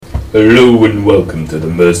Hello and welcome to the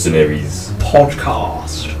Mercenaries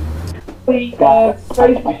podcast. We should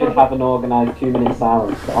have an organised 2-minute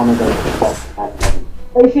silence to honour those and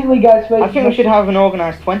basically, guys, I think we should have an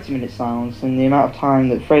organised 20-minute silence in the amount of time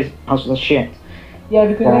that Fraser has the shit. Yeah,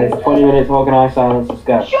 because guys, 20 minutes organised silence, let's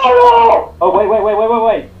go. Shut up! Oh,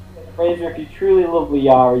 wait. Fraser, if you truly love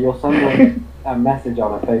Liara, you'll send her a message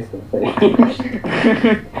on her Facebook page.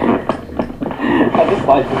 I'd just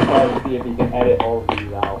like to try to see if you can edit all of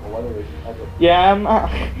these out, or whether it's edit. Yeah, I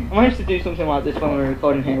managed to do something like this when we were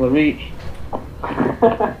recording Halo Reach.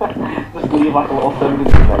 Just leave like a little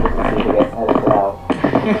sentence in there just to see if it gets edited out.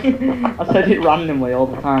 I said it randomly all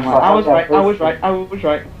the time, like, I was right. And I was like, I'm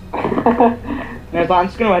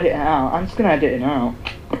just gonna edit it out.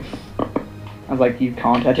 I was like, you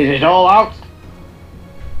can't edit it all out!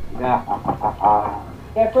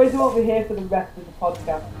 Yeah, Fraser won't be here for the rest of the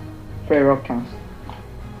podcast. Free broadcast.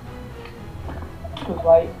 Because,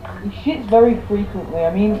 like, he shits very frequently. I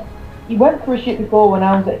mean, he went for a shit before when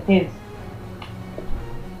I was at his.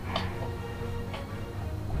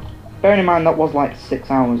 Bearing in mind that was like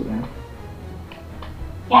 6 hours ago.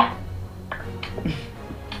 Yeah.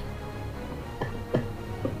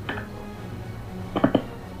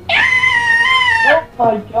 Oh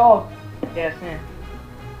my god. Yes, yeah.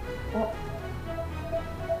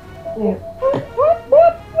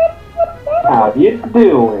 How you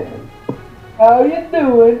doing? How you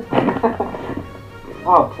doing?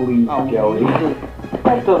 Oh please, Joey.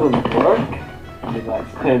 That doesn't work. And he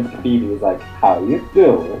like turns to Phoebe, he's like, how you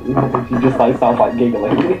doing? And she just like starts like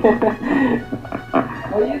giggling.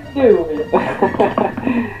 How you doing?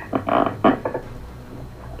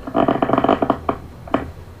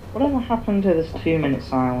 Whatever happened to this 2-minute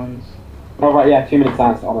silence? Oh right, yeah, 2 minutes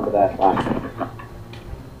silence on over there, right.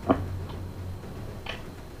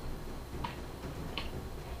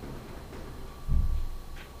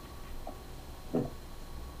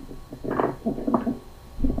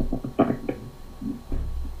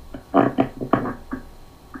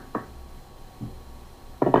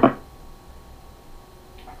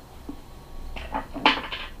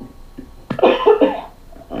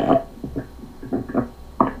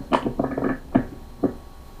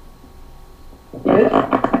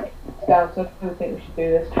 Down, so I think we should do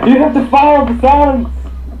this. You have to follow the silence!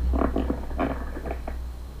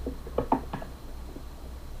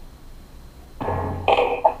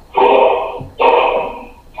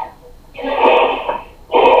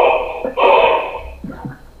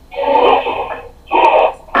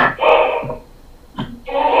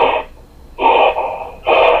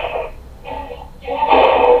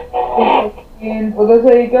 What does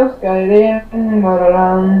it go, Skyrim?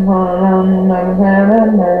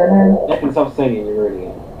 You can stop singing, you're ruining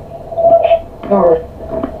it. Sorry.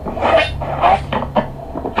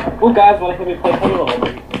 Well guys, wanna hear me play Halo?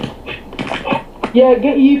 Yeah,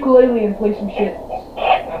 get your ukulele and play some shit.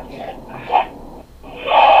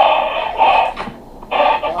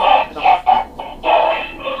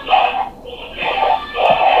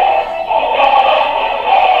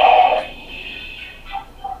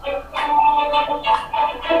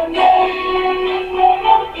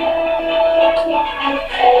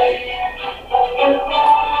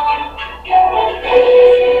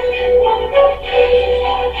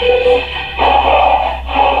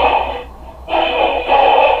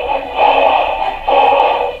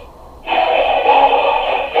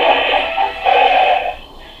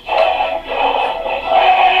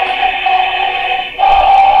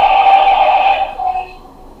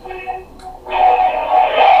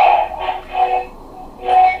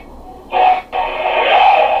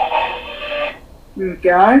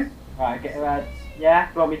 Guys? Right, yeah?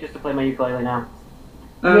 Do you want me just to play my ukulele now?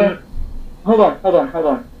 Yeah. Hold on.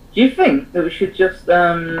 Do you think that we should just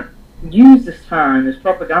use this time as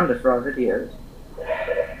propaganda for our videos?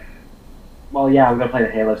 Well, yeah, I'm gonna play the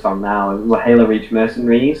Halo song now. We're Halo Reach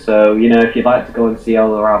Mercenaries, so, you know, if you'd like to go and see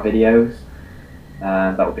all of our videos,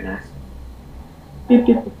 that would be nice.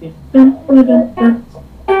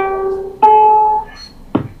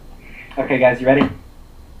 Okay, guys, you ready?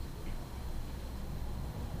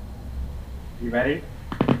 You ready?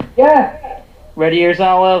 Yeah. Ready as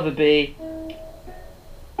I'll ever be.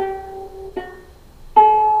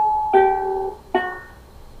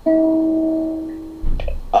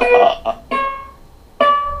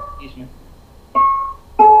 Excuse me.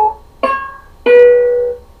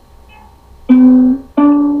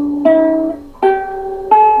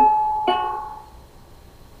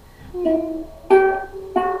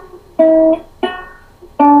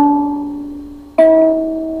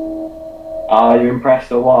 Are you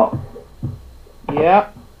impressed or what?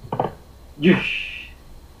 Yep. Yeesh.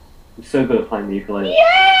 I'm so good at playing the ukulele.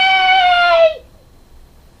 Yeah!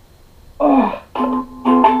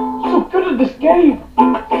 James!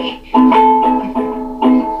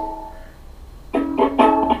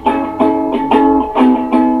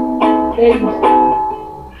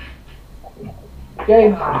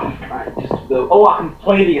 James! Right, oh, I can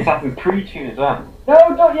play the Assassin's Creed tune as well. No,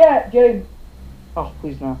 not yet, James! Oh,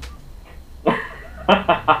 please no.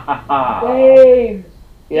 James!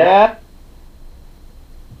 Yeah?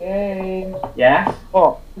 James! Yes?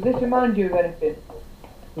 What? Does this remind you of anything?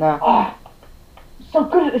 No. Ah! I'm so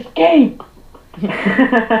good at this game!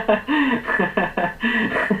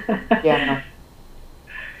 Yeah, no.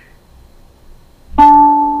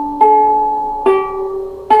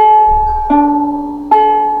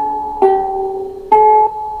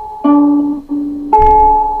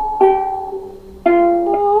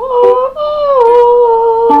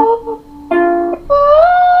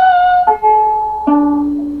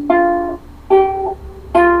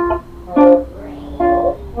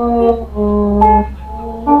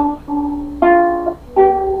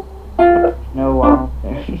 No, wow.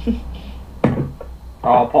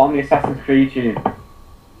 Oh, put on the Assassin's Creed tune.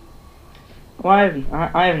 Well,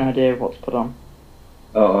 I have an idea of what to put on.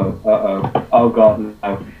 Uh-oh. Oh god, no.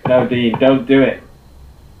 No, Dean, don't do it.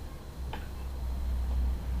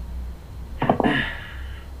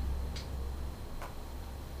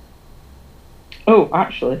 Oh,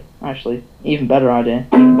 actually, even better idea.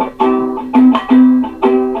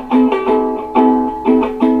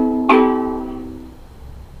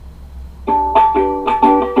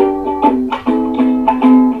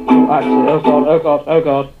 Oh, actually, oh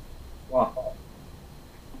god. What?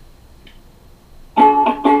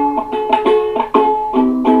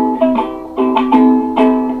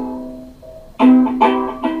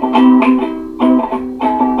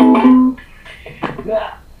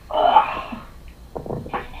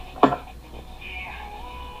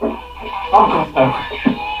 Oh god, no.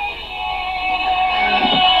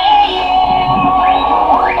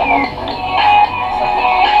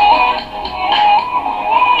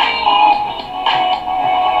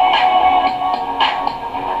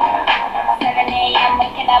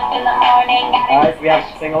 Guys, we have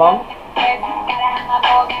to sing along.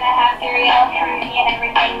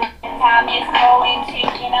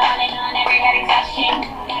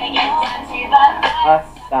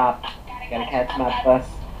 Stop. Gotta catch my bus.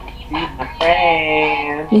 See my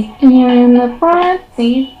friends. Sitting in the front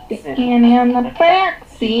seat, sitting in the back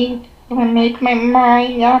seat. I make my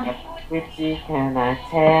mind up. Which can I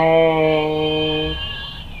take?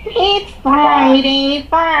 It's Friday,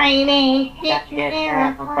 Got to get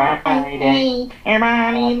down on Friday.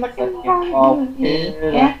 Everybody looking forward for to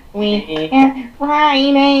the weekend.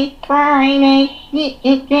 Friday, get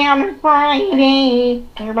it down on Friday.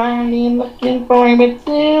 Everybody looking forward to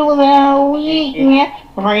the weekend.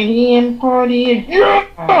 Party and party, yeah!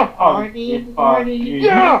 Party,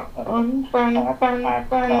 yeah! Fun,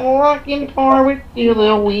 looking forward to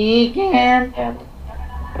the weekend.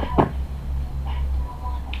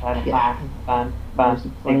 Fun.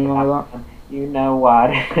 Funny one of that. You know what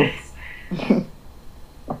it is.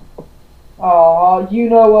 Oh, you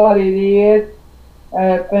know what it is?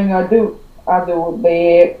 Everything I do with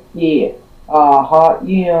bed, yeah.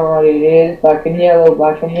 You know what it is. Black and yellow.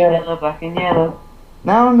 Black and yellow.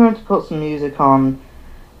 Now I'm going to put some music on.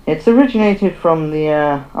 It's originated from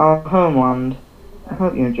our homeland. I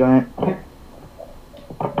hope you enjoy it.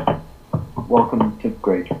 Welcome to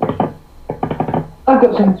Great Britain. I've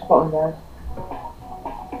got something to put on, guys.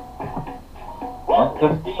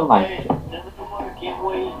 Welcome to life.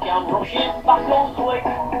 I'm rushing back on quick.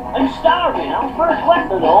 I'm starving, I'm first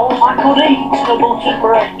weapon all I could eat a buttered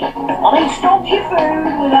bread. And he stopped your food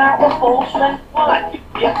without the full strength pipe.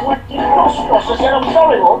 You collected cross. I said, I'm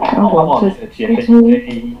sorry, love. I want a chippy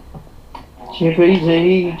tea.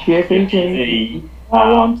 I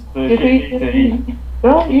want a chippy tea.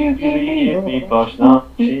 Don't you give me bosh, no,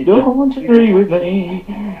 she don't agree with me.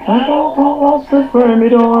 I don't know what's the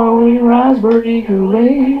thermidor with raspberry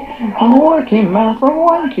Kool-Aid. I'm a working man from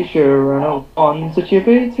Lancashire and I want a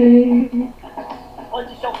chippy tea. Why's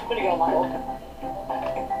yourself some vinegar on that one?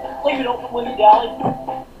 Leave it open, will you,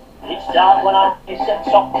 darling? It's dark when I set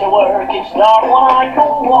off to work. It's dark when I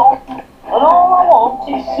come home. And all I want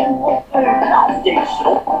is simple food. Not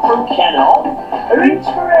diesel from Kenol. Her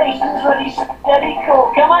inspiration's ready, steady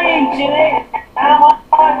cook. Am I eating it? Am I?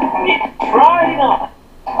 It's Friday night.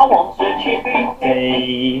 I want a chippy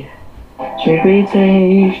tea. Chippy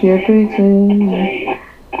tea.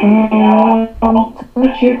 I want a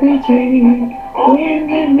chippy tea. Will you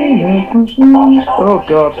give me a punch? Oh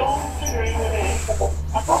God.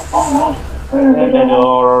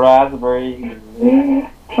 Or a raspberry.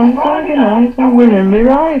 I'm organized, I'm willing me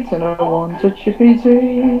right, and I want a chippy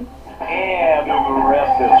tea. Yeah,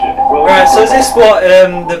 Right, so is this what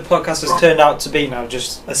the podcast has turned out to be now?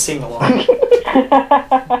 Just a sing-along?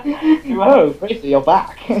 Oh, Fraser, you're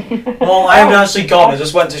back. Well, I haven't actually gone. I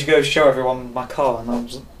just went to go show everyone my car, and that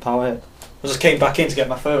was about it. I just came back in to get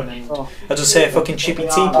my phone, and I just hear fucking Chippy T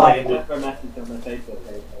playing.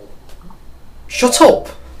 Shut up!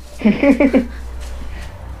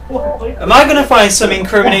 Am I going to find some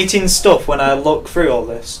incriminating stuff when I look through all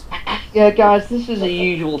this? Yeah, guys, this is the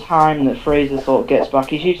usual time that Fraser sort of gets back.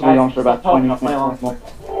 He's usually on for about 20 minutes. No, I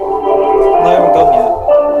haven't gone yet.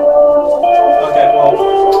 Okay, well,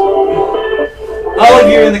 I'll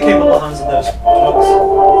leave you in the capable hands of those folks.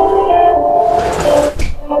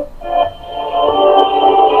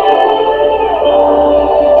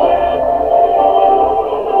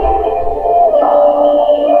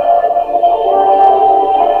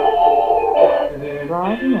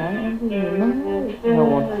 I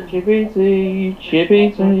want a Chippy T,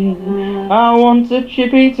 Chippy T. I want a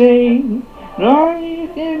Chippy T. Don't you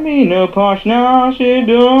give me no posh now, she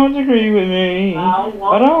don't agree with me. I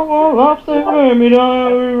don't want lobster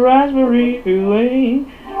thermidor, raspberry Kool-Aid.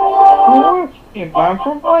 I'm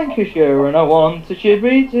from Lancashire and I want a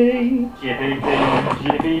Chippy T. Chippy T,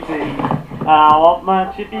 Chippy T. I want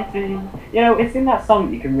my Chippy T. You know, it's in that song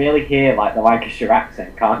that you can really hear like the Lancashire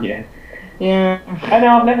accent, can't you? Yeah. I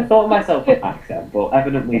know, I've never thought of myself with accent, but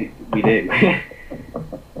evidently we do.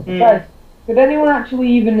 Guys, could anyone actually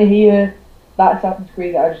even hear that Assassin's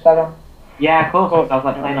Creed that I just had on? Yeah, of course, I was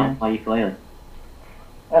like playing on my ukulele.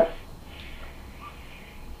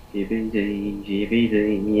 Chippy T, Chippy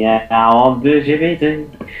T, yeah, I want the Chippy T.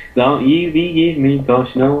 Don't you be giving me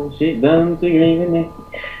cause no shit don't agree with me.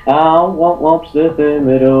 I want lobster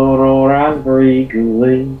thermidor or raspberry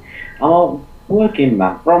Kool-Aid. I want working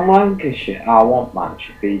man from Lancashire, I want my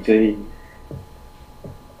Chippy T.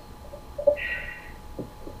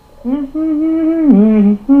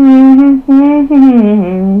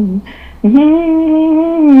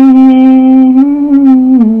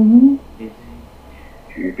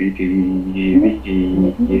 Chippy T, Chippy T,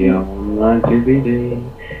 yeah, I want my Chippy T.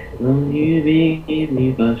 Don't you be give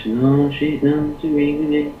me cause no shit don't agree with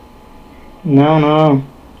me. No.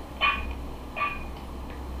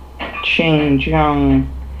 Ching chong.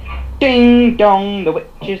 Ding dong, the witch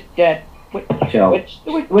is dead. Witch, So, witch,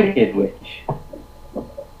 the witch. Wicked Witch.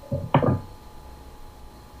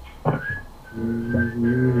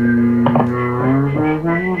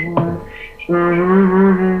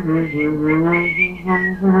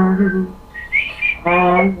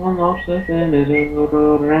 I'm off the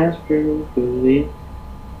middle raspberry Kool-Aid.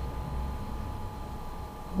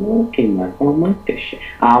 Looking like a monkey.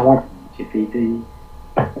 I want Chippy T.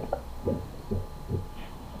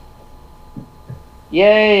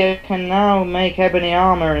 Yay, I can now make ebony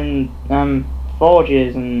armor and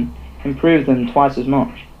forges and improve them twice as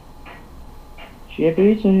much.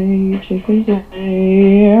 Chippy T, Chippy T,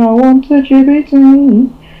 I want the Chippy T.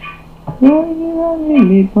 Don't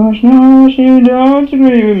me push now, she don't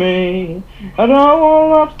agree with me. I don't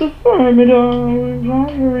want lobster thermidor with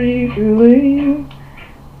raspberry Kool-Aid.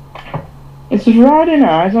 It's a Friday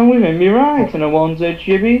night and within me right and I want a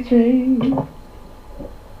Chippy T.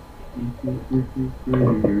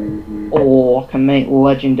 Oh, I can make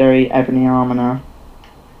legendary ebony armor now.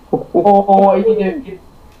 Oh, what are you doing?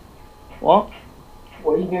 What?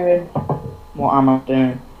 What are you doing? What am I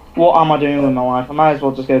doing? What am I doing with my life? I might as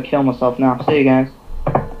well just go kill myself now. See you guys.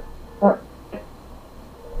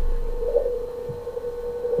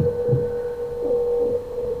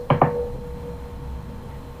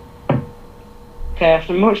 Okay,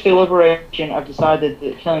 after much deliberation, I've decided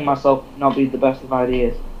that killing myself would not be the best of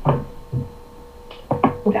ideas.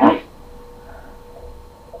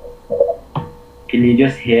 Can you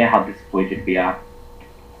just hear how disappointed we are?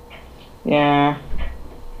 Yeah.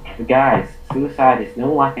 But guys, suicide is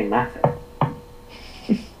no laughing matter.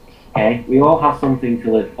 Okay? We all have something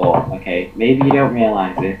to live for, okay? Maybe you don't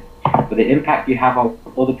realise it, but the impact you have on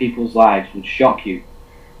other people's lives would shock you.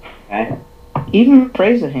 Okay? Even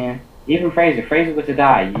Fraser here. Even Fraser, if Fraser were to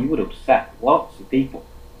die, you would upset lots of people.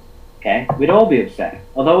 Okay? We'd all be upset.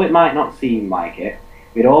 Although it might not seem like it,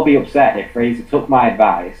 we'd all be upset if Fraser took my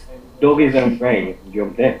advice, dug his own grave, and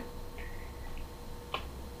jumped in.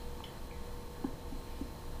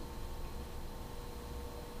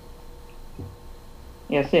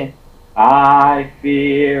 Yeah, see. I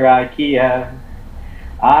fear IKEA.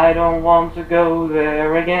 I don't want to go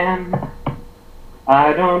there again.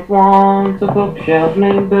 I don't want a bookshelf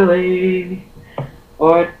named Billy,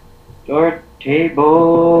 or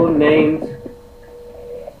table named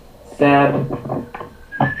Seb.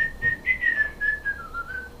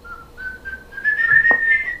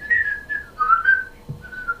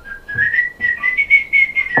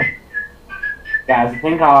 Guys, I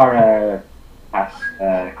think our past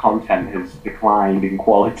content has declined in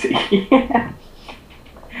quality.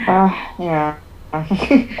 Yeah. I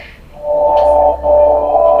think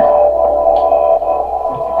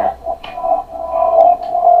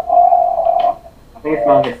it's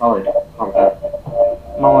Metal Gear Solid content.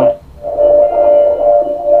 Mullen.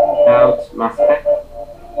 No, it's Mass Effect.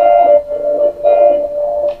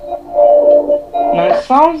 No, it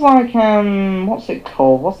sounds like, what's it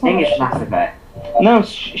called? What's I think it's that? Mass Effect. No, it's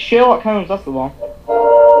Sherlock Holmes, that's the one. It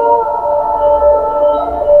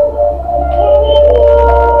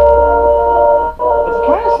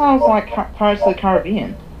kind of sounds like Pirates of the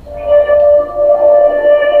Caribbean. I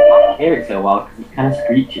can't hear it so well because it's kind of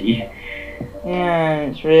screechy. Yeah,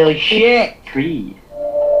 it's really shit. Creed.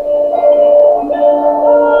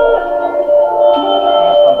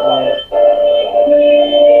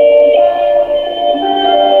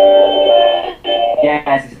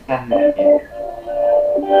 Yes, it's definitely.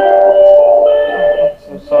 I'm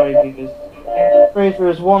so sorry, because Fraser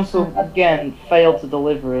has once again failed to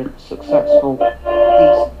deliver a successful,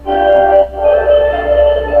 decent.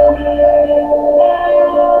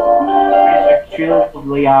 If you love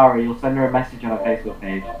Liara, you'll send her a message on her Facebook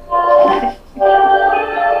page.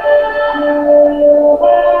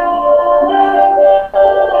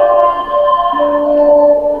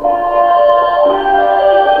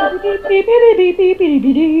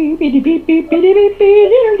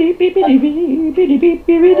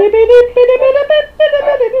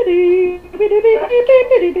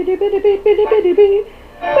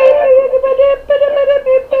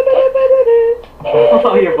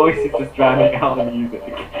 Oh, your voice is just drowning out the music.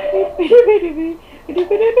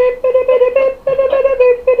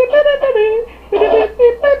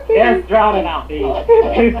 Yes, drowning out the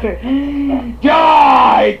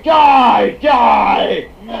Die! Die! Die!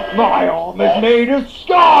 My arm is made of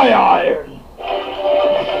sky iron!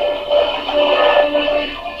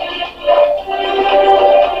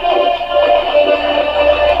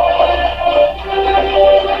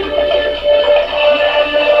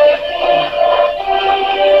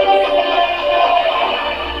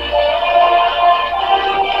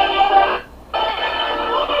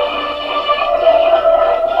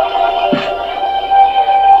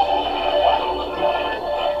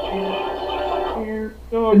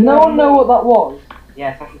 Did no one know what that was?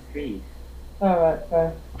 Yeah, Assassin's Creed. Alright,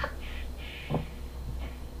 fair.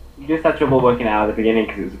 You just had trouble working out at the beginning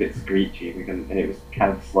because it was a bit screechy and it was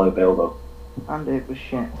kind of a slow build up. And it was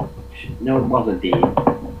shit. No, it wasn't, Dean.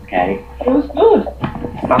 Okay. It was good.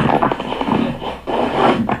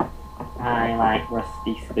 I like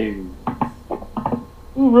rusty spoons.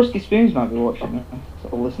 Ooh, Rusty Spoons might be watching it,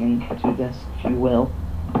 sort of listening to this, if you will.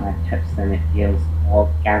 When I touch them, it feels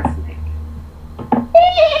orgasmic.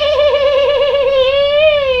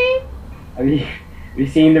 Have you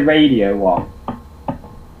seen the radio one?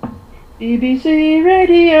 BBC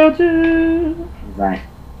Radio 2. He's like,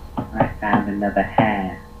 I found another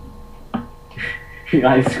hair. He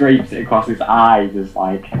like scrapes it across his eye, just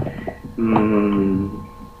like, I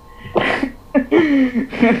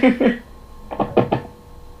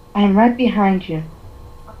am right behind you.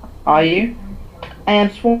 Are you? I am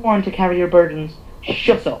sworn to carry your burdens.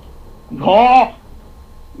 Shut up. Oh!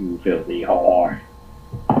 You filthy whore.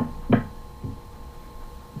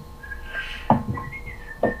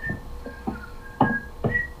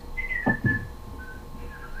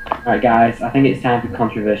 Alright guys, I think it's time for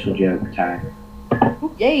controversial joke time.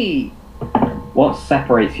 Yay! What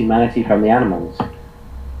separates humanity from the animals?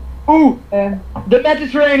 Ooh! The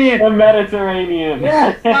Mediterranean! The Mediterranean!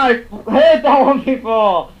 Yes! I've heard that one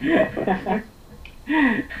before!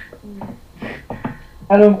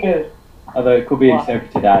 I don't get it. Although it could be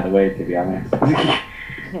interpreted either way, to be honest.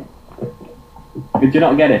 Did you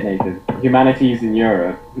not get it, Nathan? Humanity's in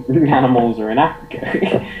Europe, the animals are in Africa.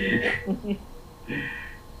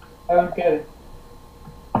 I don't get it.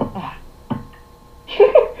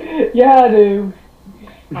 Yeah, I do.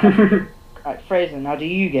 Right, Fraser, now do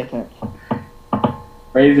you get it?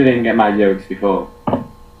 Fraser didn't get my jokes before.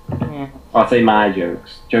 Yeah. Or I'll say my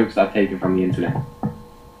jokes. Jokes I've taken from the internet.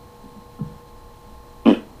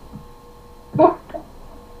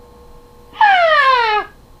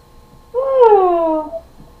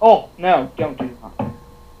 Oh, no, don't do that.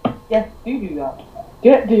 Yes, do that.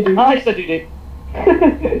 Get do. I said you did.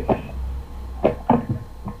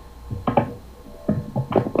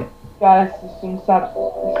 Guys, there's some sad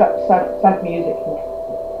music here.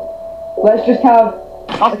 Let's just have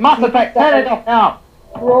That's Mass Effect, turn it off now!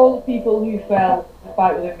 for all the people who fell to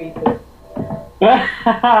fight with Aretha.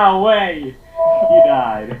 Way! You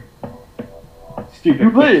died. Stupid.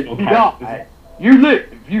 You live, fictional you characters. die. You live,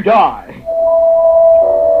 you die.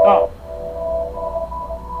 Oh.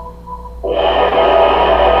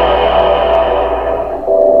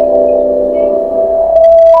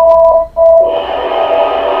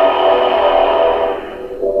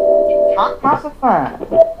 Massive fan.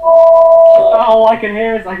 All I can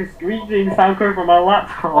hear is like a screeching sound coming from my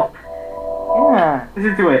laptop. Yeah.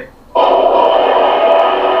 Listen to it.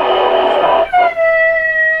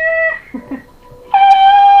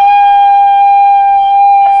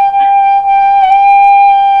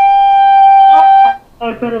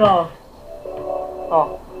 Oh, turn it off.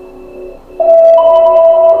 Oh.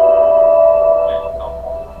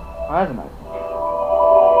 I don't know.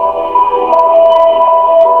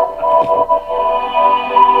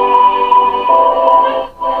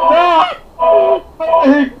 Stop!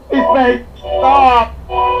 It's me! Stop!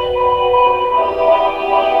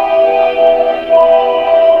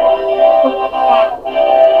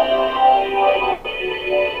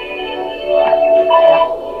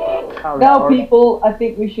 Now, people, I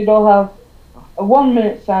think we should all have a 1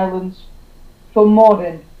 minute silence for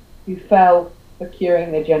Morden, who fell for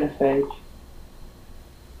curing the genophage.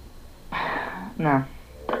 No.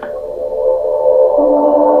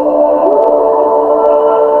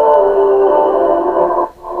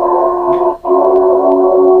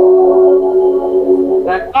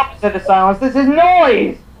 The opposite of silence. This is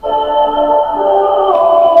noise.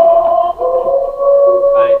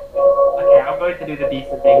 Right. Okay, I'm going to do the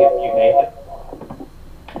decent thing and mute Nathan.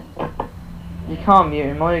 You can't mute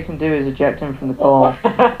him. All you can do is eject him from the call.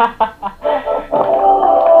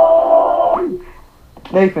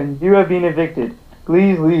 Nathan, you have been evicted.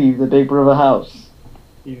 Please leave the Big Brother house.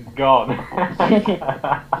 He's gone.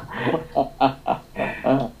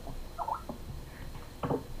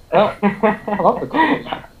 Well, I love the calls.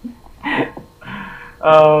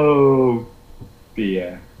 Oh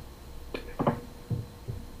dear.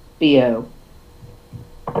 Theo.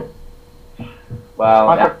 Well,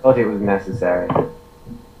 I thought it was necessary.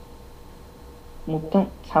 Well,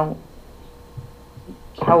 don't tell us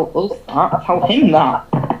that. Tell him that.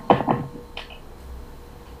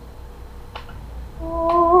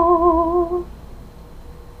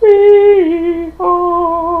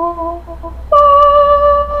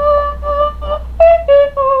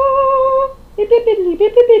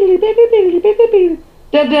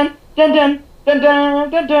 Dun dun dun dun.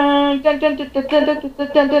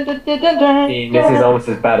 This is almost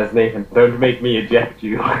as bad as Nathan. Don't make me eject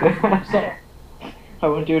you. I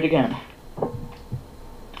won't do it again.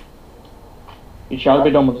 You shall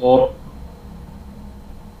be done with all.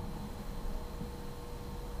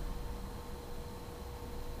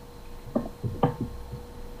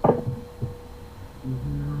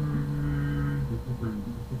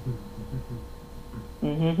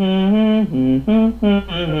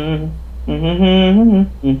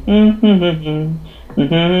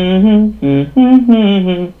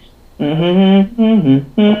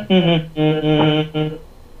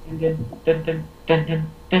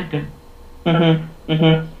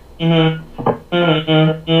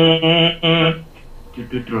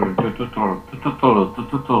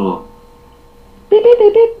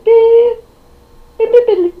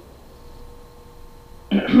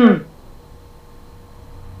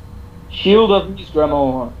 Shield of Peace,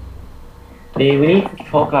 Grandma. Hey, we need to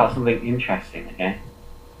talk about something interesting, okay?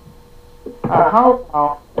 How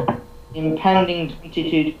about impending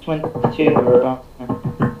 22 we're about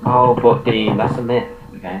to. Oh, but Dean, that's a myth,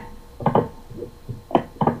 okay?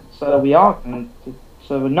 So we are going to,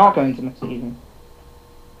 so we're not going to miss it even.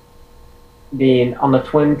 Dean, on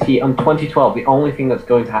 2012, the only thing that's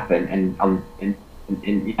going to happen in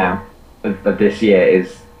you know of this year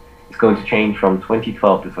is it's going to change from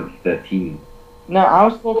 2012 to 2013. No, I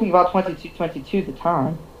was talking about 22 at the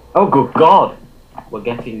time. Oh, good God! We're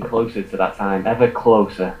getting closer to that time, ever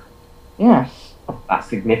closer. Yes. That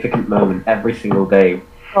significant moment every single day.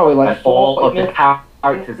 Probably like And all of the minutes.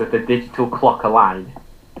 characters of the digital clock align.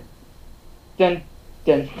 Dun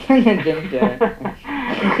dun dun dun dun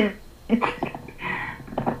dun.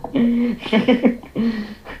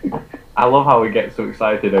 I love how we get so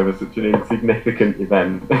excited over such an insignificant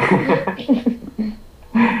event.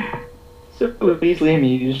 So easily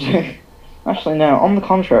amused. Actually, no. On the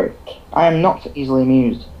contrary, I am not easily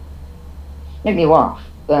amused. Make me laugh,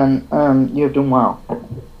 then you have done well.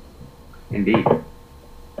 Indeed.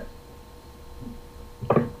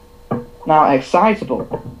 Now, excitable.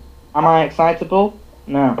 Am I excitable?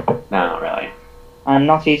 No. No, not really. I'm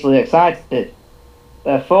not easily excited.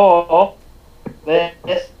 Therefore,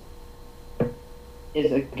 this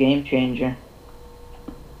is a game changer.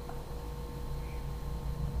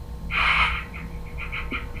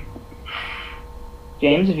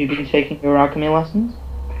 James, have you been taking your alchemy lessons?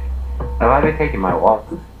 So why are they taking my what?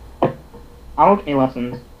 Alchemy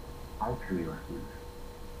lessons. Alchemy lessons.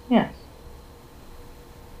 Yes.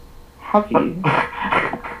 Have you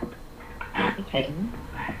taken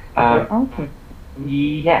alchemy?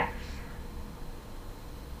 Yes.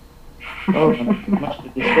 Oh, much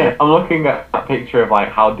did this say? I'm looking at that picture of like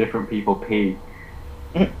how different people pee.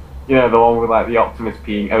 You know, the one with like the Optimus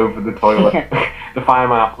peeing over the toilet, the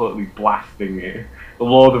fireman absolutely blasting it. The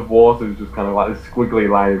Lord of Water is just kind of like this squiggly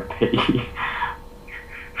line of pee.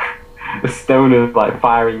 The stoners like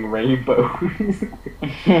firing rainbows.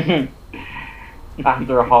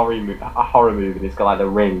 After a horror movie, and it's got like the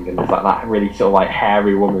ring, and it's like that really sort of like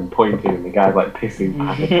hairy woman pointing, and the guy's like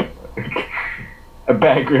pissing. A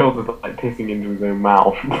Bear Grylls is like pissing into his own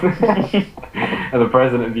mouth, and the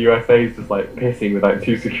president of the USA is just like pissing with like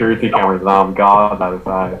 2 security cameras and armed guards out the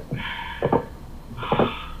side.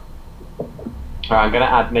 Alright, I'm gonna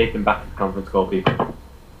add Nathan back to the conference call, people.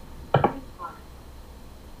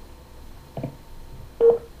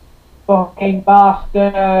 Fucking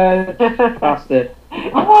bastard! Bastard.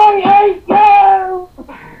 I hate you!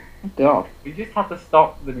 God. We just had to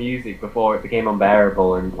stop the music before it became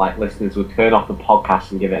unbearable, and like listeners would turn off the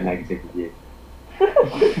podcast and give it a negative review.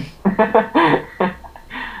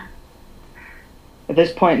 At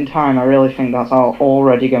this point in time, I really think that's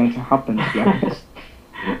already going to happen, to be honest.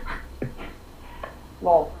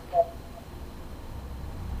 Lol.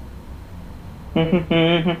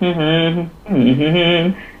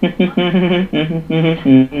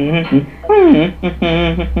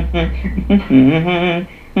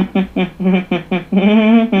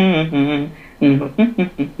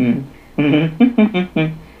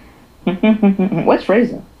 Where's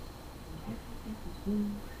Fraser?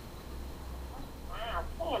 Wow,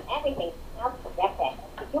 damn, everything smells terrific.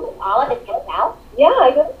 Did you make all of it yourself? Yeah,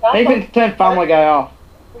 I just got Nathan, turn Family Guy off.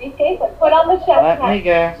 briefcase and put on the chef Let me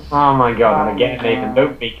guess. Oh my god, again, Nathan,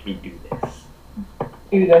 don't make me do this.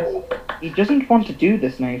 Do this. He doesn't want to do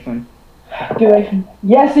this, Nathan. Do it.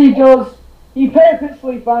 Yes, he does. He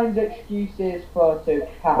purposely finds excuses to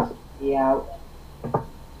cast me out.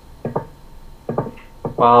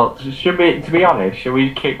 Well, should we, to be honest, should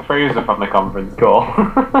we kick Fraser from the conference call?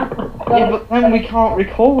 Yeah, but then we can't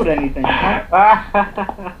record anything.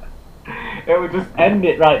 It would just end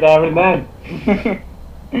it right there and then.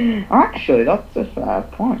 Actually, that's a fair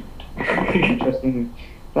point. Interesting,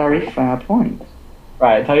 very fair point.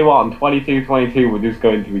 Right, I tell you what, on 22-22 we're just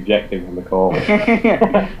going to reject him from the call.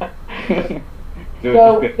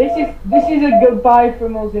 So this is a goodbye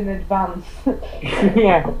from us in advance.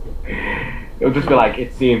 Yeah. It'll just be like,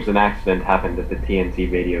 it seems an accident happened at the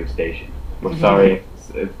TNT radio station. We're sorry if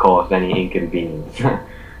it's caused any inconvenience. So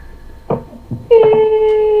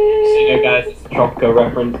you know, guys, it's a Tropico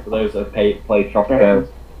reference for those that play Tropico.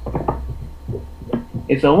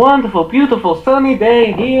 It's a wonderful, beautiful, sunny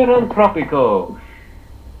day here in Tropico.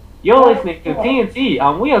 You're listening to TNT,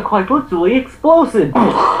 and we are quite literally explosive.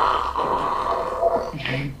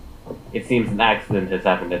 It seems an accident has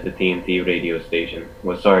happened at the TNT radio station.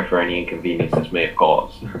 We're sorry for any inconvenience this may have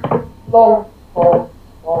caused. Lol.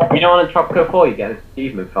 You know, on Tropico 4 you get an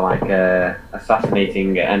achievement for like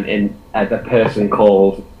assassinating a person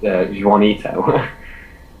called Juanito.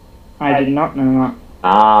 I did not know that.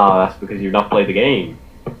 Ah, that's because you've not played the game.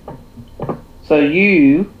 So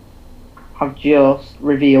you have just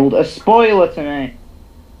revealed a spoiler to me.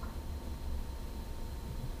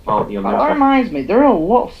 Well, you'll That know. reminds me, there are a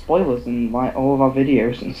lot of spoilers in like all of our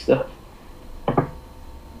videos and stuff.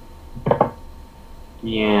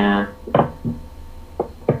 Yeah.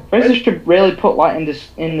 Fraser should really put like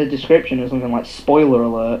in the description or something like spoiler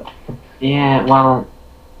alert Yeah, well,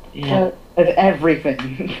 yeah. of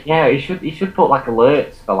everything. Yeah, you should put like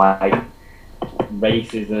alerts for like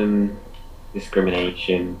racism,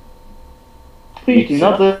 discrimination. Please do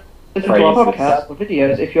not listen to our Phrases. podcast or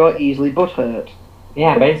videos if you're easily butthurt.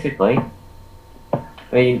 Yeah, basically. I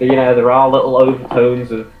mean, you know, there are little overtones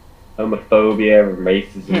of homophobia and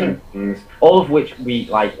racism and things, all of which we,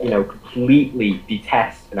 like, you know, completely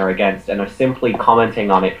detest and are against and are simply commenting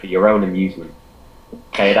on it for your own amusement.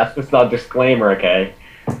 Okay, that's just our disclaimer, okay?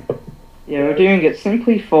 Yeah, we're doing it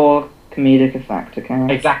simply for comedic effect, okay?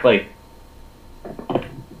 Exactly.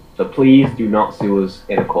 So please do not sue us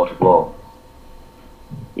in a court of law.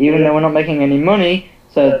 Even though we're not making any money,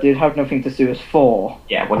 so they'd have nothing to sue us for.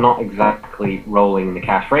 Yeah, we're not exactly rolling the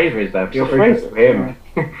cash. Fraser is though. Feel So free to Fraser,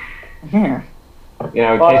 sue him. Yeah. You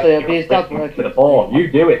know, Well, take actually, it'll be his dad's to working. the ball. You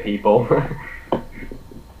do it, people.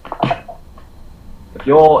 If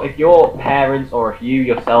your parents or if you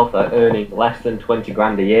yourself are earning less than 20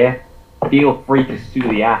 grand a year, feel free to sue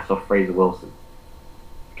the ass of Fraser Wilson.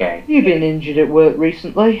 Okay. You've been injured at work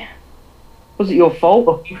recently. Was it your fault?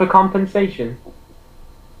 Looking for compensation.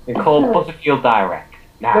 They call Butterfield direct.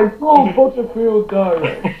 They Now, call Butterfield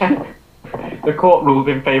direct. the court ruled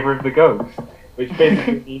in favour of the ghost, which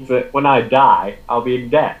basically means that when I die, I'll be in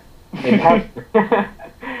debt. In heaven.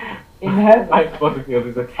 In heaven. Mike Butterfield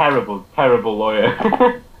is a terrible, terrible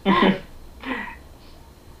lawyer.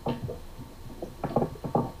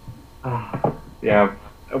 Yeah,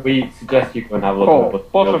 we suggest you go and have a look Call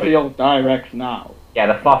at Butterfield direct now. Yeah,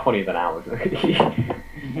 they're far funnier than ours.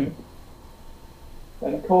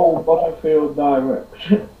 They call Butterfield direct.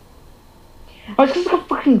 Oh, it's because I've got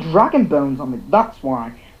fucking dragon bones on me. That's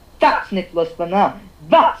why. That's Nicholas Fennell.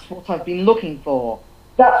 That's what I've been looking for.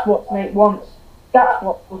 That's what Snake wants. That's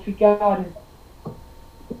what Fluffy Garden.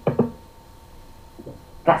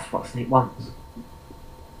 That's what Snake wants.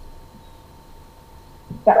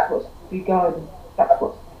 That's what Fluffy Garden. That's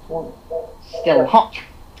what Snake wants. Still hot.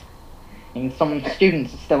 And some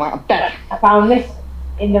students are still out of bed. I found this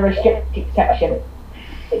in the restricted section.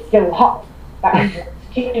 It's still hot. That means the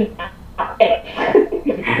student at bed.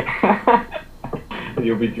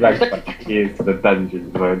 You'll be dragged back years to the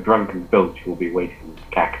dungeons where a drunken filch will be waiting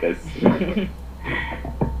for cactus.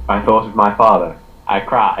 I thought of my father. I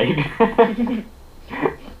cried.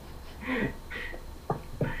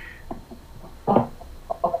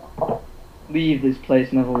 Leave this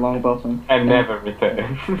place, Neville Longbottom. And never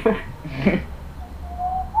return.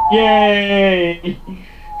 Yay!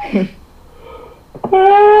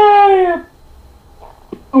 Boom!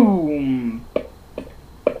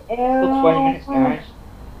 Still 20 minutes, guys.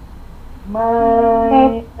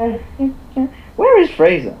 Where is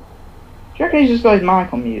Fraser? Do you reckon he's just got his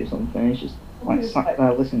mic on mute or something? He's just like sat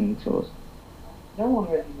there listening to us. No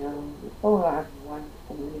one really knows. It's probably like having one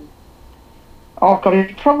coming in. Oh god,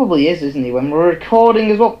 he probably is, isn't he? When we're recording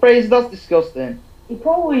is what Fraser does. Disgusting. He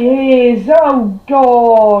probably is. Oh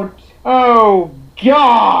God. Oh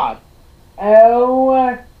god!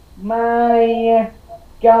 Oh my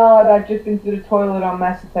God. I've just been to the toilet on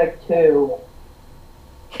Mass Effect 2.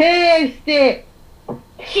 Taste it!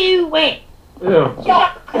 Chew it! Ew.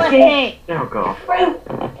 Chocolate it! Oh god. Fruit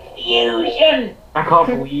fusion. I can't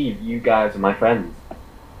believe you guys are my friends.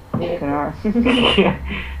 Can I?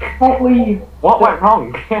 Can't believe. What went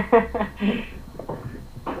wrong?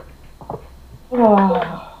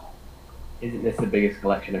 Oh. Isn't this the biggest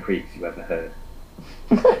collection of freaks you ever heard?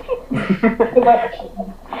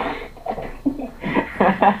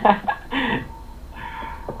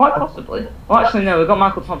 Quite possibly. Well, actually, no, we've got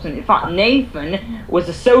Michael Thompson. In fact, Nathan was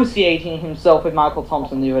associating himself with Michael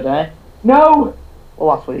Thompson the other day. No.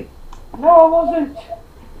 Or last week. No, I wasn't.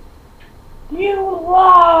 You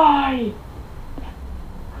lie.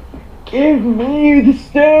 Give me the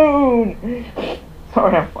stone!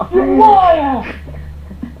 Sorry, I'm You liar.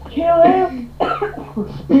 Kill him.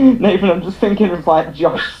 Nathan, I'm just thinking of like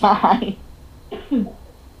Josh Sy.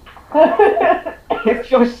 If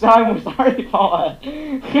Josh Sy was Harry Potter,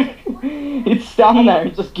 he'd stand there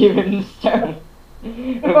and just give him the stone.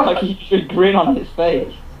 With like a huge grin on his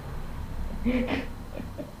face.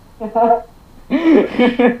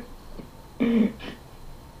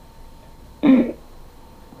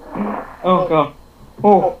 Oh god.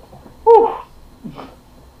 Oh.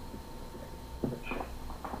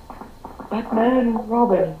 Batman and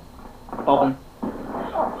Robin. Bobbin.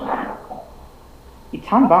 You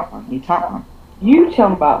tan Batman, you tap man. You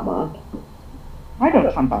tell Batman. I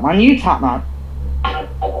don't tan Batman, you tap man.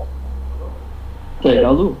 Take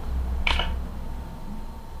a look.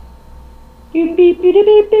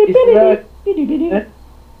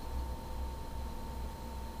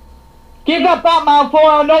 Give that Batman before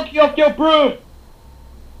I'll knock you off your broom!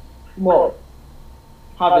 What?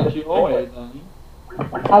 Have it your way then.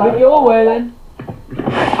 Have it your way then.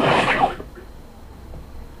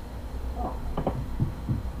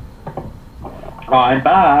 I'm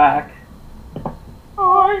back!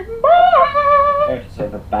 I'm back! I just sort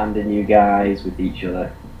of abandon you guys with each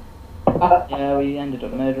other. Yeah, we ended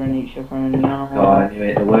up murdering each other and now... God, I knew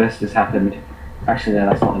it. The worst has happened. Actually, no,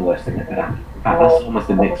 that's not the worst thing that could happen. In fact, that's almost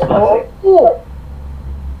a mixed blessing.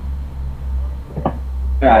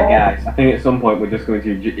 Right, guys, I think at some point we're just going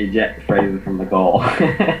to eject Fraser from the goal.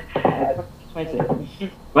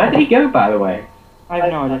 Where did he go, by the way? I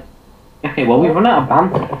have no idea. Okay, well, we've run out of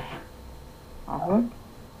banter.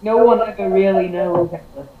 No one ever really knows.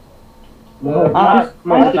 Well, I just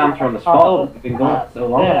come on the banter on the spot. We've been going for so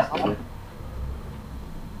long. Yeah.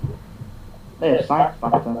 There's science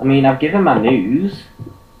banter. I mean, I've given my news.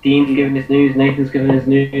 Dean's given his news, Nathan's given his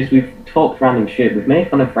news, we've talked random shit, we've made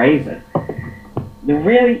fun of Fraser. There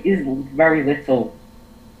really is very little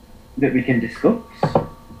that we can discuss.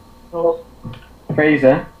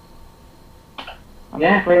 Fraser,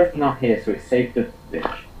 Yeah, Fraser's not here, so it's safe to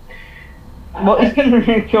bitch. Well, he's gonna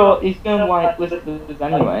record. He's gonna like listen to this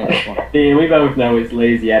anyway. That's why. Yeah, we both know it's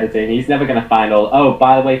lazy editing. He's never gonna find all. Oh,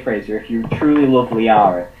 by the way, Fraser, if you truly love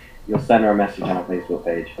Liara, you'll send her a message on our Facebook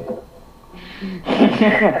page.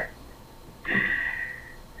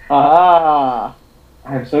 Ah.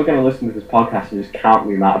 I'm so gonna listen to this podcast and just count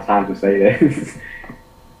the amount of times we say this.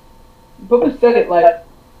 Bubba said it like,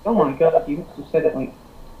 oh my god, you must have said it like.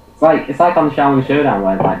 It's like on the Shaolin Showdown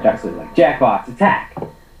where like Jackson's like, Jackwatts, attack!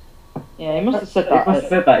 Yeah, he must have said He that. must have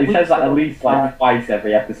said that. He says that at least like twice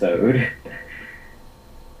every episode.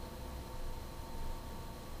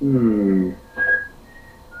 Hmm.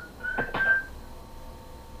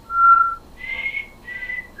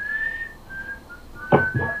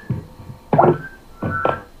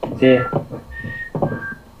 It's here.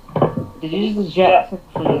 Did you just eject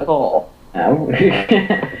from the call? No.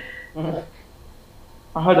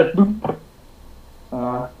 I heard a boop.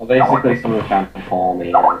 Well, basically someone was trying to call me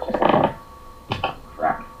and I was just like,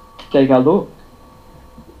 crap. Take a look.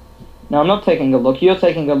 No, I'm not taking a look. You're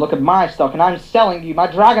taking a look at my stock, and I'm selling you my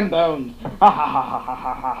dragon bones. Ha ha ha ha ha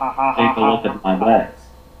ha ha ha. Take a look at my legs.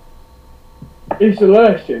 It's the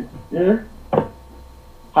last thing, yeah?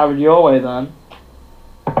 Have it your way then.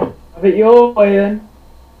 Have it your way then.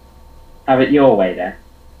 Have it your way then.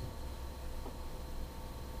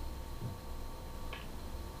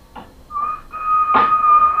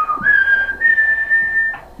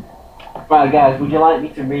 Right, guys, would you like me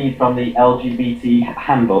to read from the LGBT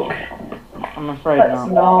handbook? I'm afraid Let's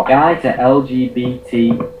not. not. Guide to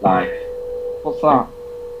LGBT life. What's that?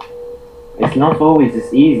 It's not always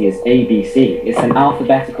as easy as ABC. It's an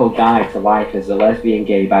alphabetical guide to life as a lesbian,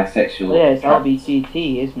 gay, bisexual, Yeah, it's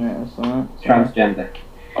LBCT, isn't it? Or something? transgender.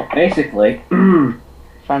 Basically,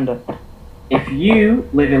 Fender. if you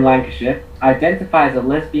live in Lancashire, identify as a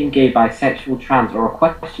lesbian, gay, bisexual, trans, or are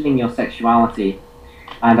questioning your sexuality,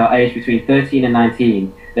 and are aged between 13 and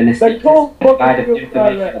 19, then this is a guide of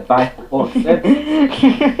information, advice, support, and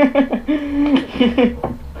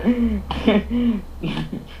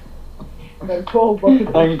Then call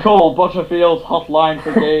Butterfield. And call Butterfield's hotline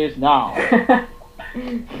for gays now.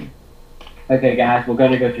 Okay, guys, we're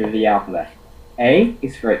going to go through the alphabet. A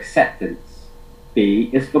is for acceptance. B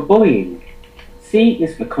is for bullying. C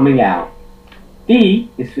is for coming out. D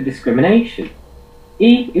is for discrimination.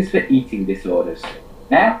 E is for eating disorders.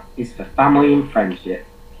 F is for family and friendship.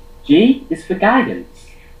 G is for guidance.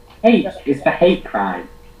 H is for hate crime.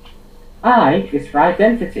 I is for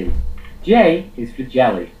identity. J is for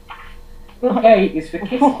jelly. K is for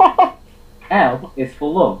kissing. L is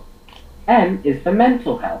for love. M is for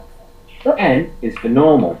mental health. N is for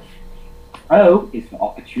normal. O is for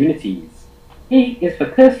opportunities. P is for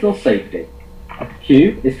personal safety.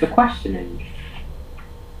 Q is for questioning.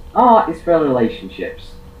 R is for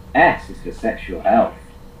relationships. S is for sexual health.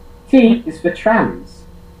 T is for trans.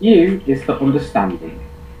 U is for understanding.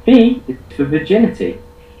 V is for virginity.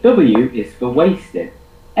 W is for wasting.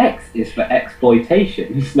 X is for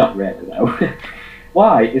exploitation. It's not really though.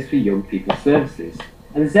 Y is for young people services.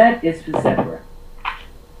 And Z is for zebra.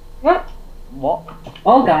 What?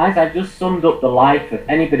 Well guys, I've just summed up the life of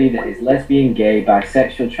anybody that is lesbian, gay,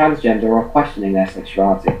 bisexual, transgender or questioning their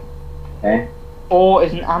sexuality. Okay? Or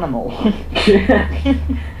is an animal.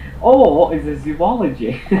 Or is a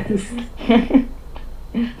zoologist.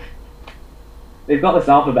 They've got this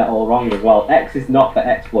alphabet all wrong as well. X is not for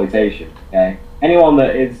exploitation, okay? Anyone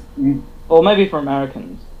that is... Or maybe for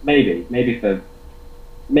Americans. Maybe for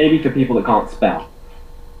people that can't spell.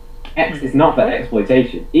 X is not for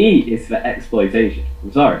exploitation. E is for exploitation.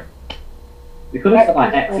 I'm sorry. They could have said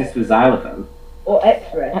like X is for xylophone. Or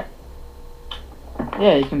X-ray.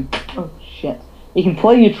 Yeah, you can... Oh, shit. You can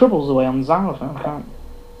play your troubles away on the xylophone, can't you?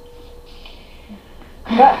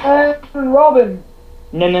 Batman and Robin.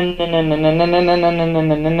 No,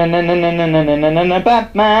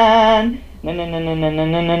 Batman.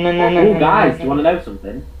 Oh guys, do you want to know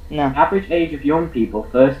something? No. Average age of young people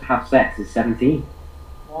first to have sex is 17.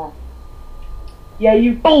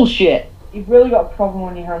 Yeah, Bullshit. you've really got a problem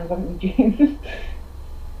on your hands, haven't you, James?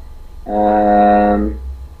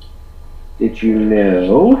 Did you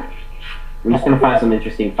know? I'm just going to find some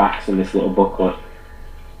interesting facts in this little booklet.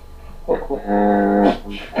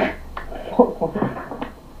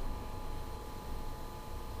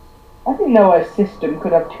 I didn't know a system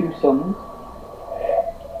could have two sons.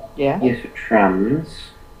 Yeah. E is for trans.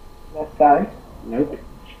 Left side. Nope.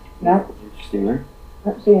 No, Interesting though.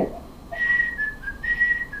 don't see it.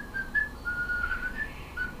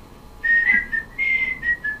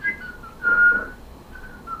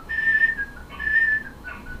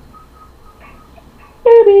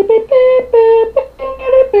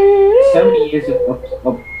 many years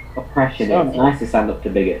of oppression, it's nice to stand up to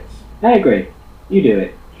bigots. I agree. You do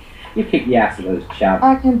it. You kick the ass of those chav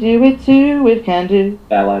I can do it too, it can do.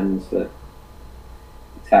 bellends that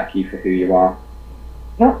attack you for who you are.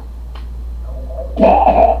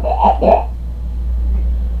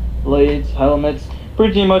 Blades, helmets,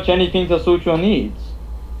 pretty much anything to suit your needs.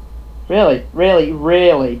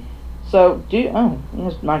 Really. So,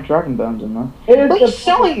 there's my dragon bones in there. Are you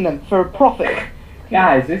selling them for a profit?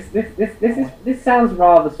 Guys, this sounds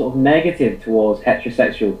rather sort of negative towards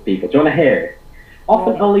heterosexual people. Do you want to hear it?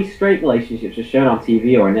 Often only straight relationships are shown on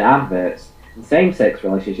TV or in adverts, and same-sex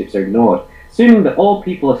relationships are ignored. Assuming that all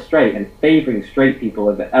people are straight and favouring straight people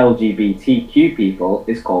over LGBTQ people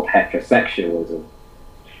is called heterosexualism.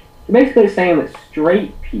 So basically it's saying that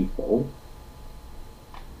straight people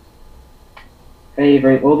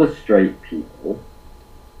favouring other straight people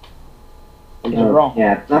is wrong.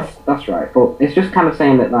 Yeah, that's right. But it's just kind of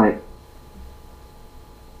saying that, like,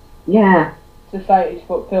 yeah, Society's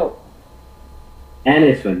fucked up. N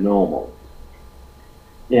is for normal.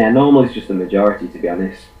 Yeah, normal is just the majority, to be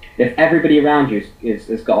honest. If everybody around you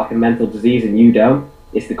has got like a mental disease and you don't,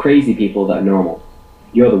 it's the crazy people that are normal.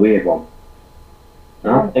 You're the weird one.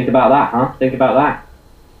 Huh? Think about that, huh? Think about that.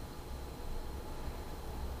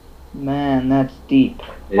 Man, that's deep.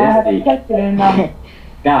 It is deep.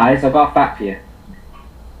 Guys, I've got a fact for you.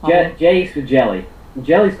 J is for jelly.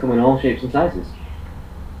 Jellies come in all shapes and sizes.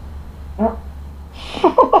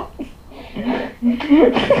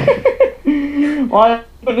 Why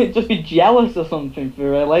wouldn't it just be jealous or something for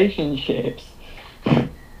relationships? I'm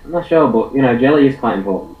not sure, but, you know, jelly is quite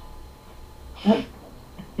important.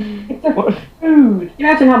 It's a food. Can you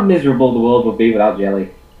imagine how miserable the world would be without jelly?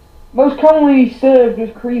 Most commonly served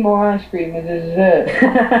with cream or ice cream as a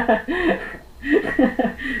dessert.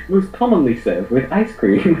 Most commonly served with ice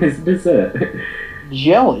cream as dessert.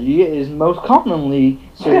 Jelly is most commonly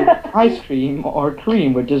served with ice cream or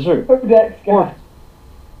cream with dessert. Codex, guys.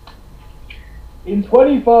 In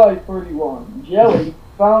 2531, jelly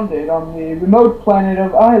founded on the remote planet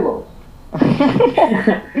of Ilos.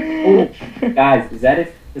 Guys, Z is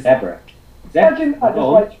for zebra. Imagine that, just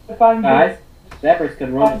like to find guys, zebras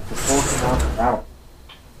can run for 40 miles per hour.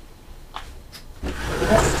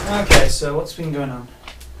 Okay, so what's been going on?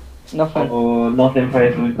 Nothing. Oh, nothing,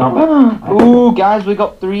 Fraser. We've not. Ooh, guys, we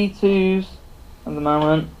got 3 2s at the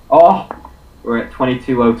moment. Oh, we're at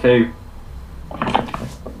 22:02.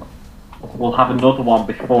 We'll have another one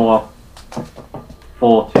before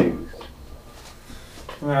 4 2s.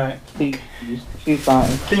 Right. She's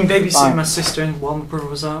fighting. Been babysitting my sister and while my brother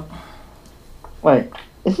was out. Wait,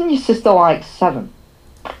 isn't your sister like 7?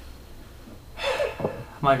 I'm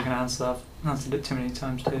not even going to answer that. I've answered it too many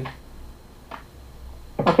times too.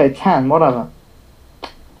 Okay, 10, whatever.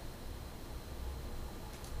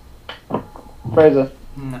 Fraser.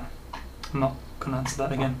 No. I'm not going to answer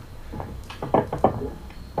that again.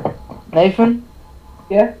 Nathan?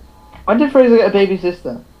 Yeah? When did Fraser get a baby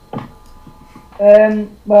sister?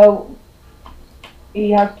 Well,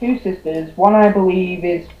 he has 2 sisters. One, I believe,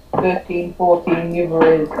 is 13, 14. The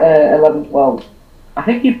other is 11, 12. I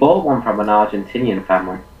think he bought one from an Argentinian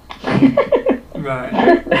family. Right.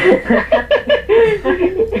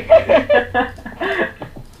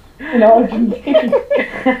 In Argentina.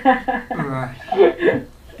 Right.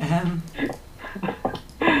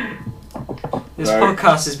 This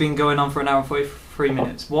podcast has been going on for an hour and 43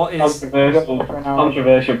 minutes. What is...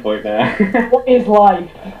 Controversial point there. What is life?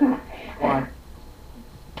 Why?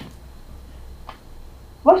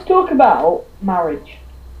 Let's talk about marriage.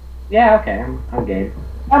 Yeah, okay, I'm game.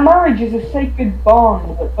 Now, marriage is a sacred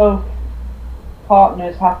bond that both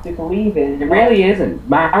partners have to believe in. It really isn't.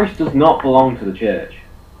 Marriage does not belong to the church.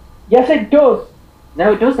 Yes, it does.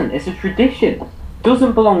 No, it doesn't. It's a tradition. It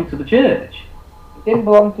doesn't belong to the church. If it didn't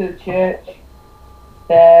belong to the church,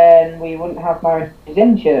 then we wouldn't have marriages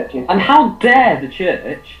in churches. And how dare the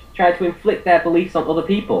church try to inflict their beliefs on other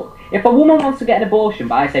people? If a woman wants to get an abortion,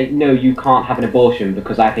 but I say, no, you can't have an abortion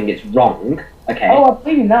because I think it's wrong, okay? Oh, I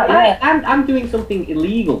believe in that, yeah. I'm doing something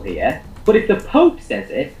illegal here, but if the Pope says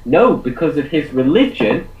it, no, because of his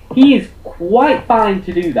religion, he is quite fine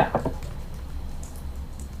to do that.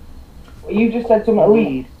 Well, you just said something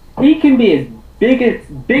illegal. He can be as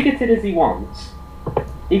bigoted as he wants.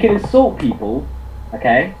 He can insult people,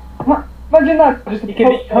 okay? Imagine that. Just He can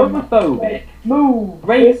be homophobic, move,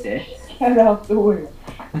 racist, get out the way.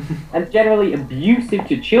 and generally abusive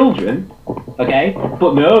to children, okay?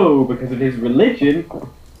 But no, because of his religion,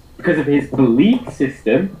 because of his belief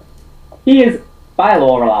system, he is by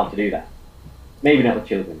law allowed to do that. Maybe not the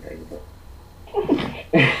children thing, but...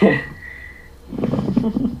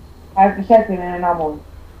 I have to second in an ammo.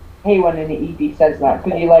 hate when an ED says that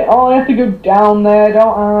because you're like, oh, I have to go down there,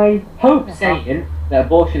 don't I? Pope saying that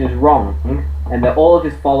abortion is wrong and that all of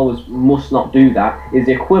his followers must not do that is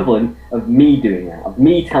the equivalent of me doing that, of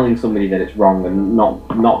me telling somebody that it's wrong and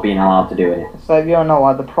not being allowed to do it. So if you're not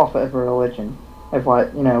like the prophet of a religion, of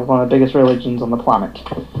like, you know, one of the biggest religions on the planet.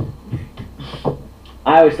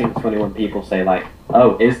 I always think it's funny when people say like,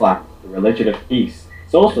 oh, Islam, the religion of peace.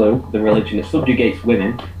 It's also the religion that subjugates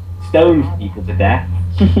women, stones people to death,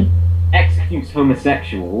 executes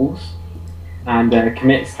homosexuals, and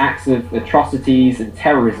commits acts of atrocities and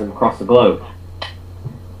terrorism across the globe.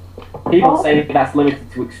 People say that's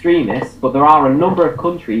limited to extremists, but there are a number of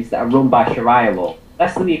countries that are run by Sharia law.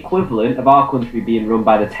 That's the equivalent of our country being run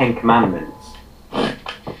by the Ten Commandments,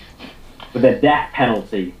 with a death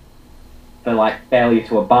penalty for like failure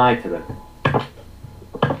to abide to them.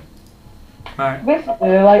 Right. Basically,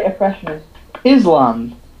 they're like oppressionists.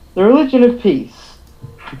 Islam, the religion of peace.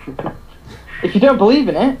 If you don't believe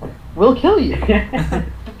in it, we'll kill you.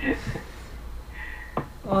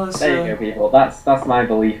 Well, There you go, people. That's my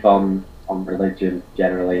belief on religion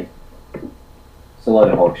generally. It's a load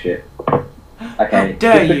of horseshit. Okay,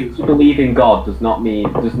 dare just you. because you believe in God does not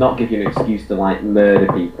give you an excuse to like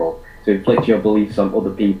murder people, to inflict your beliefs on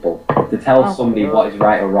other people, to tell somebody what is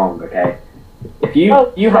right or wrong. Okay, if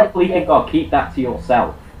you have belief in God, keep that to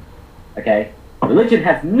yourself. Okay, religion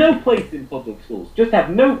has no place in public schools. Just as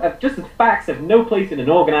facts have no place in an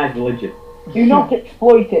organised religion. Do not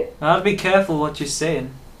exploit it. Now be careful what you're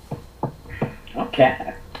saying.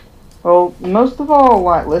 Okay. Well, most of our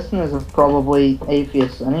like listeners are probably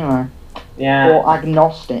atheists anyway. Yeah. Or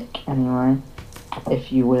agnostic anyway,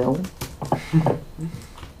 if you will.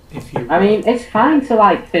 If you. I mean, it's fine to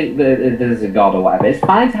like think that there's a God or whatever. It's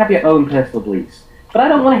fine to have your own personal beliefs, but I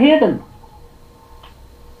don't want to hear them.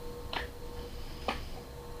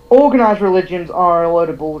 Organised religions are a load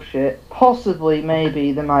of bullshit. Possibly,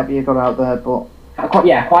 maybe, there might be a god out there, but...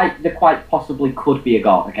 There quite possibly could be a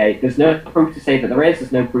god, okay? There's no proof to say that there is,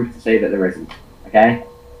 there's no proof to say that there isn't, okay?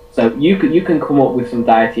 So you can come up with some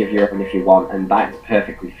deity of your own if you want, and that's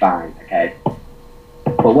perfectly fine, okay?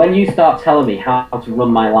 But when you start telling me how to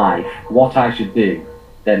run my life, what I should do,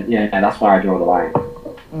 then, that's where I draw the line.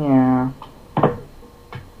 Yeah.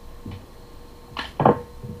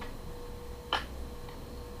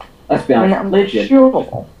 Let's be honest,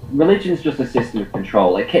 religion's just a system of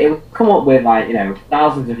control. It was come up with,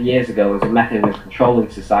 thousands of years ago as a method of controlling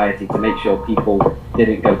society to make sure people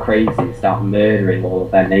didn't go crazy and start murdering all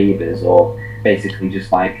of their neighbours, or basically just,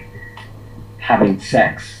 having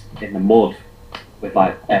sex in the mud with,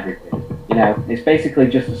 everything. It's basically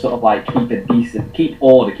just to sort of, keep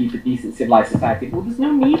order, keep a decent civilized society. Well, there's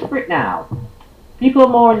no need for it now. People are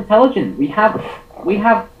more intelligent. We have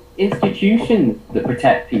institutions that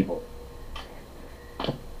protect people.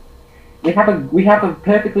 We have a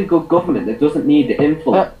perfectly good government that doesn't need the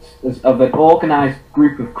influence of an organised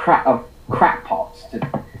group of crackpots to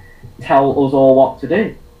tell us all what to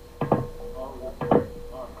do. I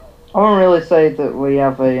won't really say that we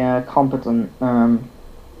have a competent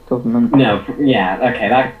government. No, yeah, okay,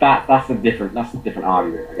 that's a different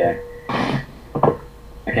argument.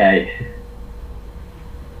 Okay.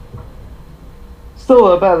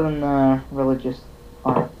 Still better than religious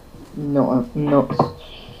nuts.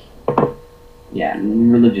 Yeah,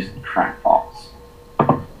 religious crackpots.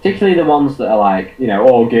 Particularly the ones that are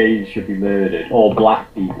all gays should be murdered, all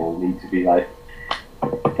black people need to be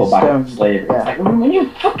put back into slavery. Yeah. It's when you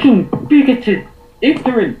fucking bigoted,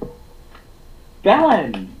 ignorant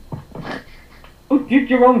bellend. Go dig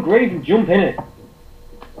your own grave and jump in it.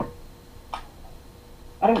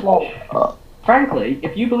 I don't know. Frankly,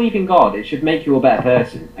 if you believe in God, it should make you a better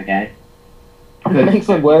person, okay? It makes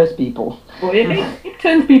them worse people. Well, it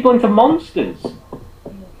turns people into monsters.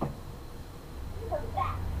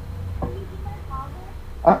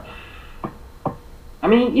 I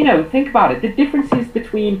mean, think about it. The differences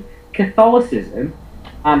between Catholicism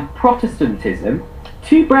and Protestantism,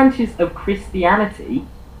 two branches of Christianity,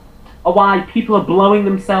 are why people are blowing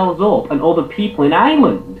themselves up and other people in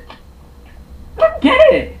Ireland. I don't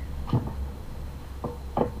get it.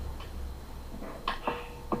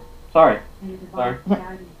 Sorry.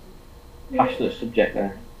 Passionate subject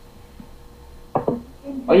there.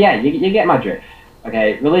 Oh yeah, you get my drift.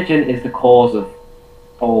 Okay, religion is the cause of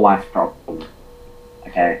all life's problems.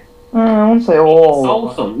 Okay. I won't say all.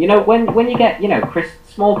 Also, when you get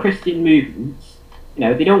small Christian movements,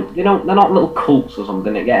 they're not little cults or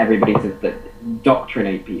something that get everybody to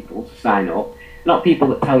indoctrinate people to sign up. They're not people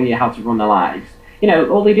that tell you how to run their lives.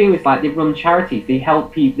 All they do is they run charities. They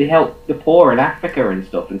help the poor in Africa and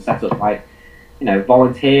stuff, and set up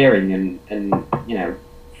volunteering and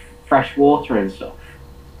fresh water and stuff.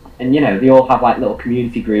 And they all have like little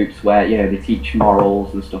community groups where they teach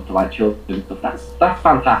morals and stuff to like children and stuff. That's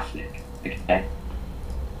fantastic. Okay.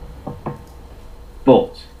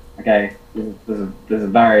 But okay, there's a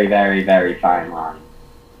very, very, very fine line.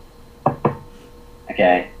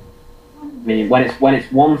 Okay. I mean, when it's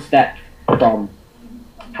one step from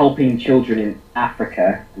helping children in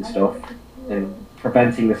Africa and stuff and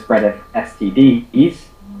preventing the spread of STDs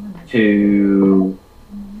to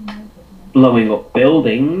blowing up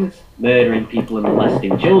buildings, murdering people and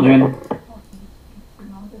molesting children,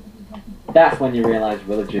 that's when you realise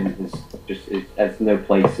religion has no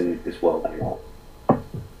place in this world anymore.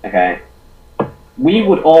 Okay? We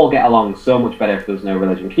would all get along so much better if there was no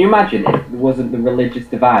religion. Can you imagine if there wasn't the religious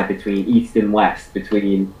divide between East and West,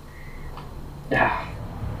 between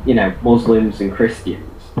Muslims and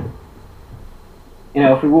Christians?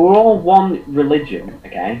 If we were all one religion,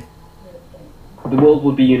 okay, the world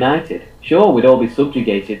would be united. Sure, we'd all be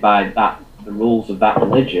subjugated by the rules of that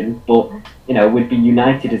religion, but we'd be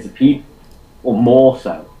united as a people, or more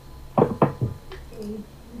so.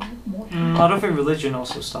 I don't think religion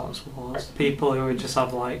also starts wars. People who just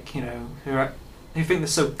have who think they're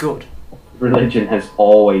so good. Religion has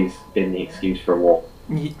always been the excuse for a war.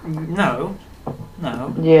 No.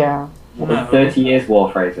 Yeah. No. 30 years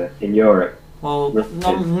war, Fraser, in Europe. Well, but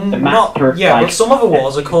some other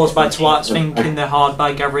wars are caused by twats thinking they're hard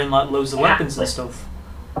by gathering like loads of weapons and stuff.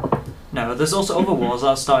 No, there's also other wars that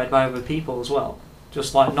are started by other people as well,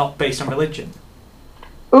 just like not based on religion.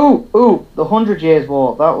 Ooh, the 100 Years'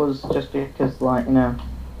 War. That was just because, England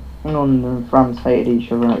and France hated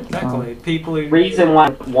each other at the time. Exactly. People who reason why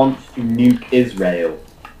it wants to nuke Israel.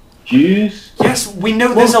 Jews. Yes, we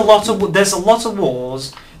know there's a lot of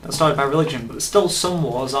wars that started by religion, but there's still some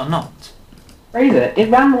wars that are not. Fraser,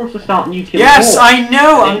 Iran wants to start nuclear Yes, war. I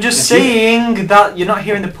know. I'm just saying that you're not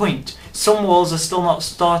hearing the point. Some wars are still not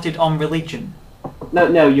started on religion.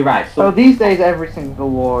 No, you're right. So these days, every single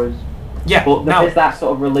war is. Yeah, but there is that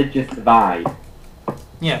sort of religious divide.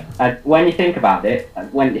 Yeah. And when you think about it,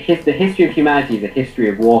 the history of humanity is a history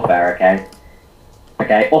of warfare.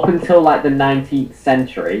 Okay, up until like the 19th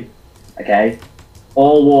century, okay,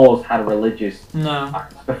 all wars had a religious. No.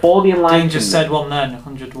 Before the Enlightenment. Dean just said one then.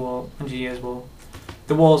 100 Years' War.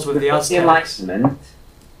 The wars with the Aztecs. The Enlightenment,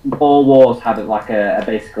 all wars had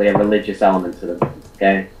basically a religious element to them.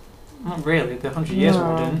 Okay. Not really. The 100 Years'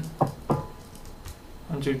 War didn't.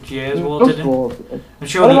 100 Years' War didn't.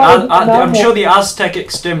 I'm sure the Aztec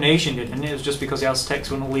extermination didn't. It was just because the Aztecs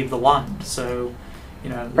wouldn't leave the land. So,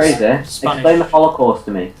 Fraser, explain the Holocaust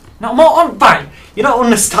to me. No, fine. You're not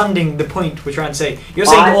understanding the point we're trying to say. You're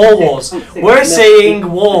saying all wars. We're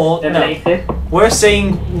saying war. No, we're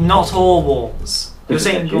saying not all wars. You're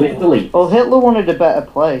saying war. Well, Hitler wanted a better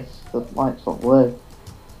place to sort of live.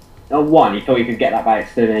 No, one, you thought you could get that by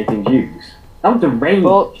exterminating Jews. That was the range.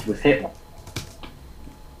 Was Hitler.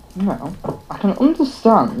 No, I can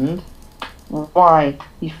understand why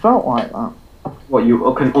he felt like that. What,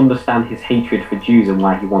 you can understand his hatred for Jews and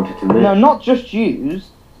why he wanted to murder? No, not just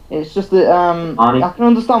Jews. It's just that I can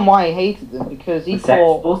understand why he hated them, because he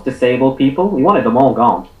thought disabled people. He wanted them all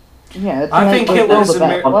gone. Yeah, I think Hitler's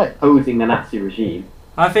opposing the Nazi regime.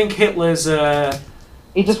 I think Hitler's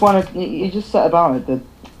he just set about it the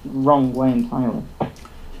wrong way entirely.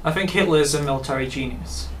 I think Hitler's a military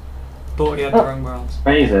genius. Thought he had the wrong morals.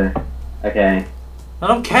 Fraser, okay. I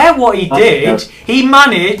don't care what he did. He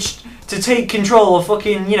managed to take control of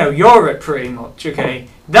fucking, Europe pretty much, okay?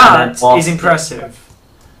 That is impressive.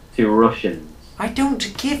 To Russians. I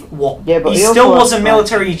don't give what. Yeah, but he still was a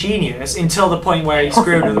military genius until the point where he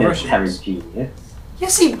screwed with the Russians. Military genius.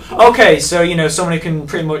 Yes, he. Okay, so someone who can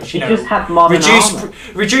pretty much just had modern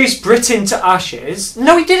reduce Britain to ashes.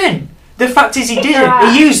 No, he didn't. The fact is, he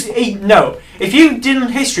didn't. No. If you did in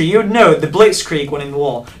history, you would know the Blitzkrieg won in the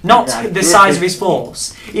war, not the size of his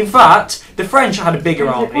force. In fact, the French had a bigger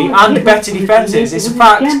army and better defences. It's in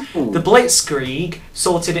fact the Blitzkrieg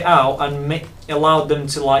sorted it out and allowed them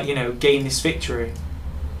to gain this victory.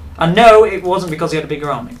 And no, it wasn't because he had a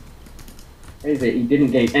bigger army. Is it? He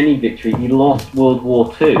didn't gain any victory. He lost World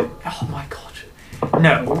War II. Oh my God.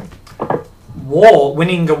 No.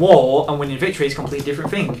 Winning a war and winning a victory is a completely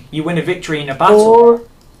different thing. You win a victory in a battle.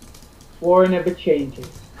 War never changes.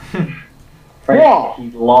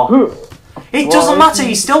 He lost. It doesn't matter,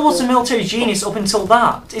 he still was a military genius up until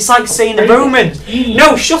that. It's like saying the Romans...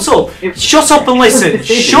 No, shut up! Shut up and listen!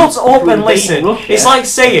 Shut up and listen! It's like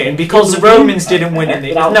saying because the Romans didn't win in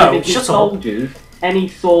the... No, shut up. Any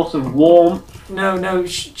source of warmth, No,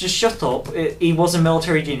 just shut up. He was a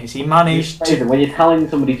military genius. He managed to... Fraser, when you're telling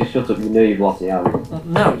somebody to shut up, you know you've lost the argument.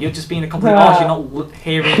 No, you're just being a complete arse. You're not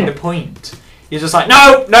hearing the point. You're just like,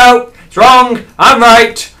 no, it's wrong. I'm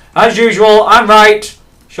right. As usual, I'm right.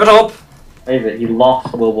 Shut up. Fraser, he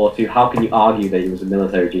lost World War II. How can you argue that he was a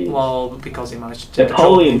military genius? Well, because he managed to...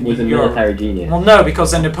 Napoleon was a military genius. Well, no,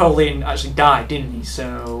 because then Napoleon actually died, didn't he?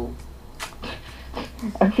 So...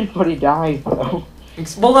 Everybody dies though.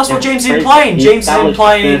 Well, that's what James is implying. James is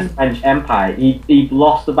implying... The French Empire. He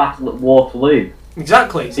lost the battle at Waterloo.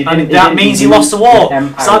 Exactly. He And didn't- that he means he didn't lost the lose war. the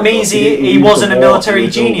empire, So that means he didn't he lose wasn't the a war, military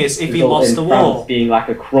result- genius if he result lost in the France war. being like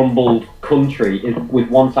a crumbled country with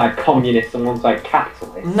one side communist and one side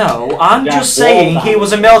capitalist. No, I'm Yeah, just saying all he that.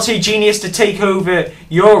 was a military genius to take over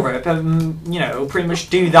Europe and, pretty much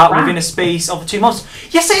do that within a space of 2 months.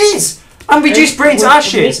 Yes, it is! And reduce Britain to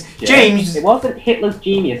ashes. James... It wasn't Hitler's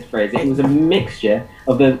genius, Fraser. It was a mixture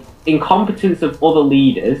of the incompetence of other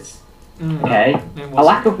leaders. Okay, a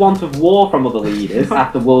lack of want of war from other leaders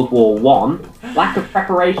after World War One, lack of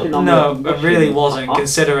preparation on No, the it really wasn't,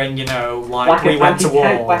 considering, lack we of went to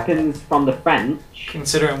anti-tank war. weapons from the French,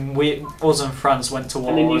 Considering us and France went to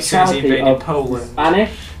and the war as soon as he neutrality invaded of the Poland.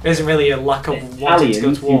 Spanish, There isn't really a lack of wanting to go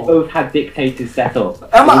Italians, to who war. both had dictators set up.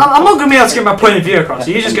 I'm not going to be able to get my point of view across,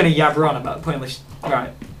 so you're just going to yabber on about pointless...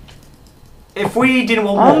 Right. If we didn't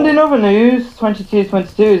want And war... in other news,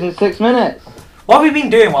 22-22 is in 6 minutes. What have we been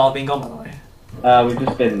doing while I've been gone, by the way? We've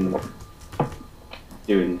just been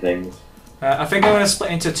doing things. I think I'm going to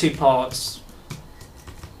split into 2 parts.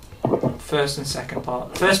 First and second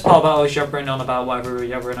part. First part about us yabbering on about whatever we're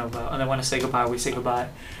yabbering on about, and then when I say goodbye, we say goodbye.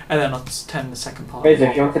 And then I'll turn the second part. Fraser,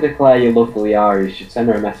 if you want to declare your love for Liara, you should send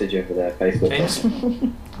her a message over their Facebook.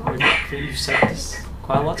 James, you've said this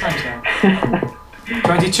quite a lot of times now.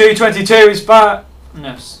 22 is back.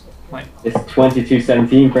 No, wait. It's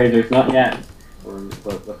 22:17, Fraser. It's not yet. We're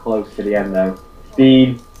close to the end though.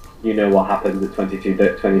 Steve, you know what happens at 22,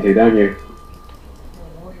 don't you?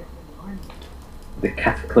 The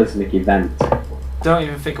cataclysmic event. Don't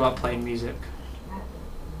even think about playing music.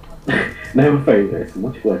 No, Fraser, it's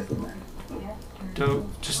much worse than that.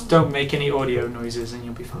 Don't make any audio noises and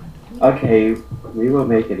you'll be fine. Okay, we won't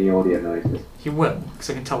make any audio noises. You will, because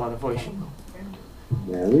I can tell by the voice you will.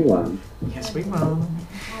 Yeah, we won't. Yes, we will. No,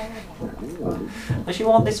 we won't. Unless you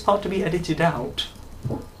want this part to be edited out.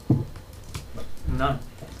 No.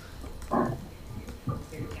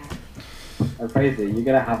 And Fraser, you're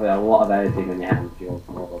gonna have a lot of editing on your hands if you want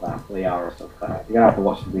all of that Liara stuff. You're gonna have to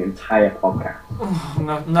watch the entire podcast.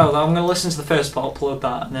 No, I'm going to listen to the first part, upload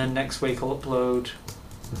that, and then next week I'll upload...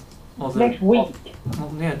 Next week?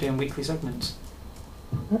 Well, yeah, doing weekly segments.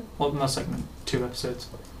 Well, not segment, 2 episodes.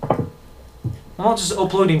 I'm not just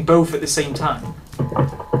uploading both at the same time.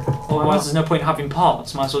 Otherwise there's no point in having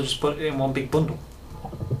parts, might as well just put it in one big bundle.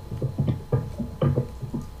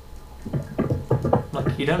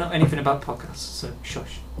 Look, you don't know anything about podcasts, so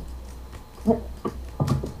shush.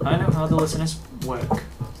 I know how the listeners work.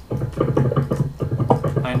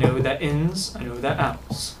 I know their ins, I know their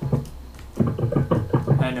outs.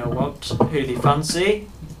 I know who they fancy.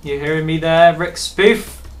 You hearing me there, Rick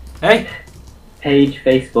Spoof? Hey? Page,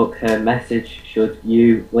 Facebook, her message, should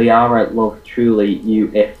you, Liara, love truly you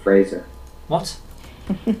if Fraser. What?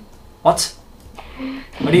 What?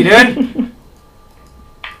 What are you doing?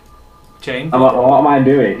 Jane? What am I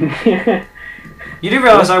doing? You do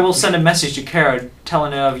realise I will send a message to Kara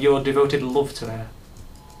telling her of your devoted love to her.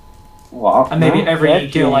 What? And maybe No, every yeah,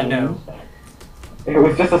 girl I James. know. It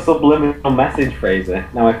was just a subliminal message, Fraser.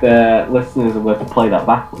 Now, if the listeners were to play that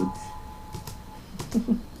backwards.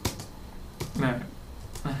 No.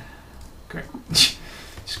 Great.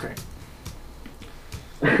 It's great.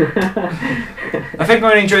 I think I'm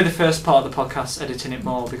going to enjoy the first part of the podcast, editing it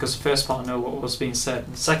more, because the first part I know what was being said,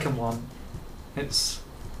 and the second one, it's...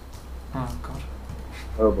 Oh, God.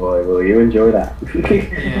 Oh boy, will you enjoy that?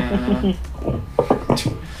 Yeah.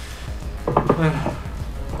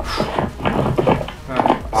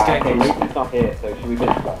 Right, let's get Okay, close. Nathan's not here, so should we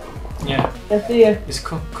just... Yeah. Let's see you. It's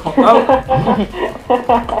oh!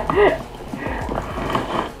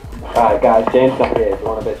 Alright guys, James not here, do you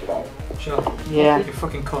want to bitch about it? Sure. Yeah. You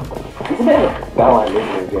fucking cunt. It's a bit of a spell-line, isn't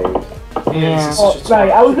it, James? Yeah. this is Oh, just- right,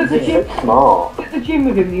 I was at the gym. So smart. At the gym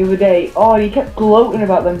with him the other day. Oh, and he kept gloating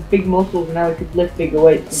about them big muscles and how he could lift bigger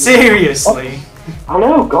weights. Seriously? I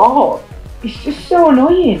know, God! It's just so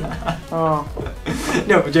annoying. Oh.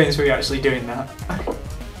 No, but James, were you actually doing that?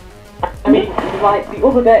 I mean, like, the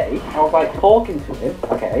other day, I was, like, talking to him,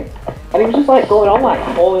 okay, and he was just, like, going on, like,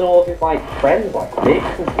 calling all of his, like, friends, like,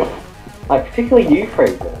 dicks and stuff. Like, particularly you,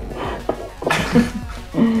 Fraser.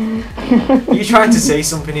 Are you trying to say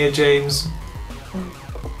something here, James?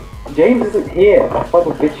 James isn't here. That's why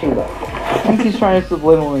we're bitching though. I think he's trying to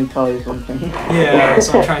subliminally tell you something. Yeah,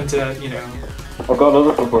 so I'm trying to, you know. I've got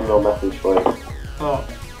another subliminal message for you. Oh.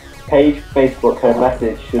 Page Facebook, her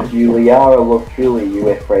message. Should you Liara love truly, you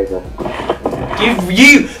with Fraser?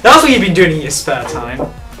 That's what you've been doing in your spare time.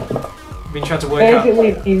 You've been trying to work out. Basically,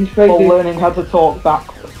 it means For Fraser. learning how to talk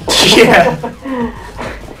backwards. Yeah.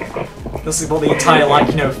 This is what the entire, like,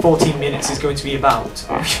 you know, 14 minutes is going to be about.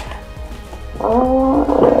 I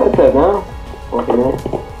don't know. What do you mean?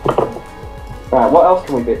 Right, what else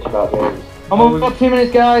can we bitch about, James? We've got 2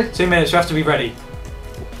 minutes, guys. 2 minutes, you have to be ready. You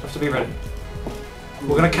have to be ready.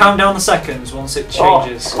 We're going to count down the seconds once it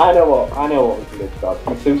changes. Oh, I know what we can bitch about.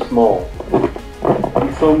 He's so small.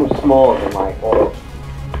 He's so much smaller than, like, all.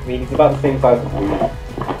 I mean, he's about the same size as we.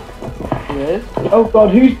 He is? Oh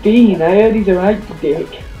god, who's Dean? I heard he's a right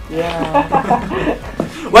dick.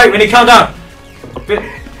 Yeah. Wait, we need to count down!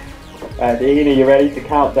 Dean, are you ready to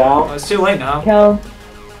count down? Oh, it's too late now. Count.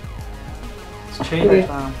 It's changed.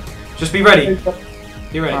 Just be ready.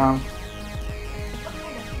 Be ready.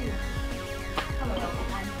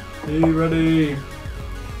 Be ready.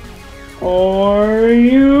 Are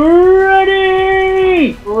you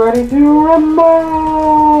ready? Ready to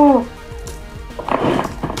rumble!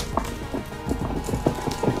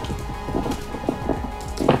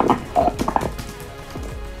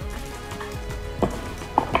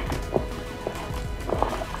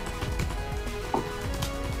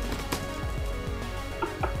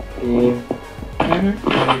 Dean, are you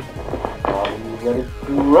ready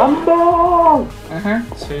to rumble?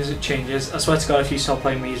 As soon as it changes, I swear to God, if you stop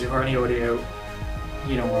playing music or any audio,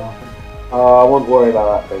 you know what will happen. Oh, I won't worry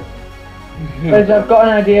about that thing. Because I've got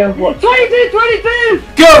an idea of what. 22!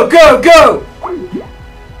 Go, go, go!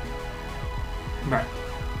 Right.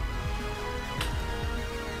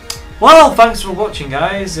 Well, thanks for watching,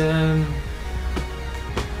 guys. That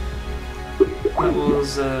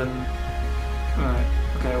was right.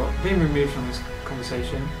 Okay, well, being removed from this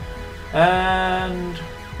conversation, and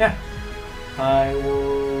yeah, I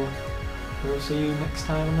will see you next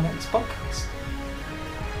time on the next podcast.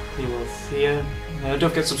 We will see you. Don't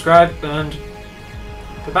forget to subscribe and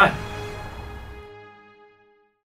goodbye.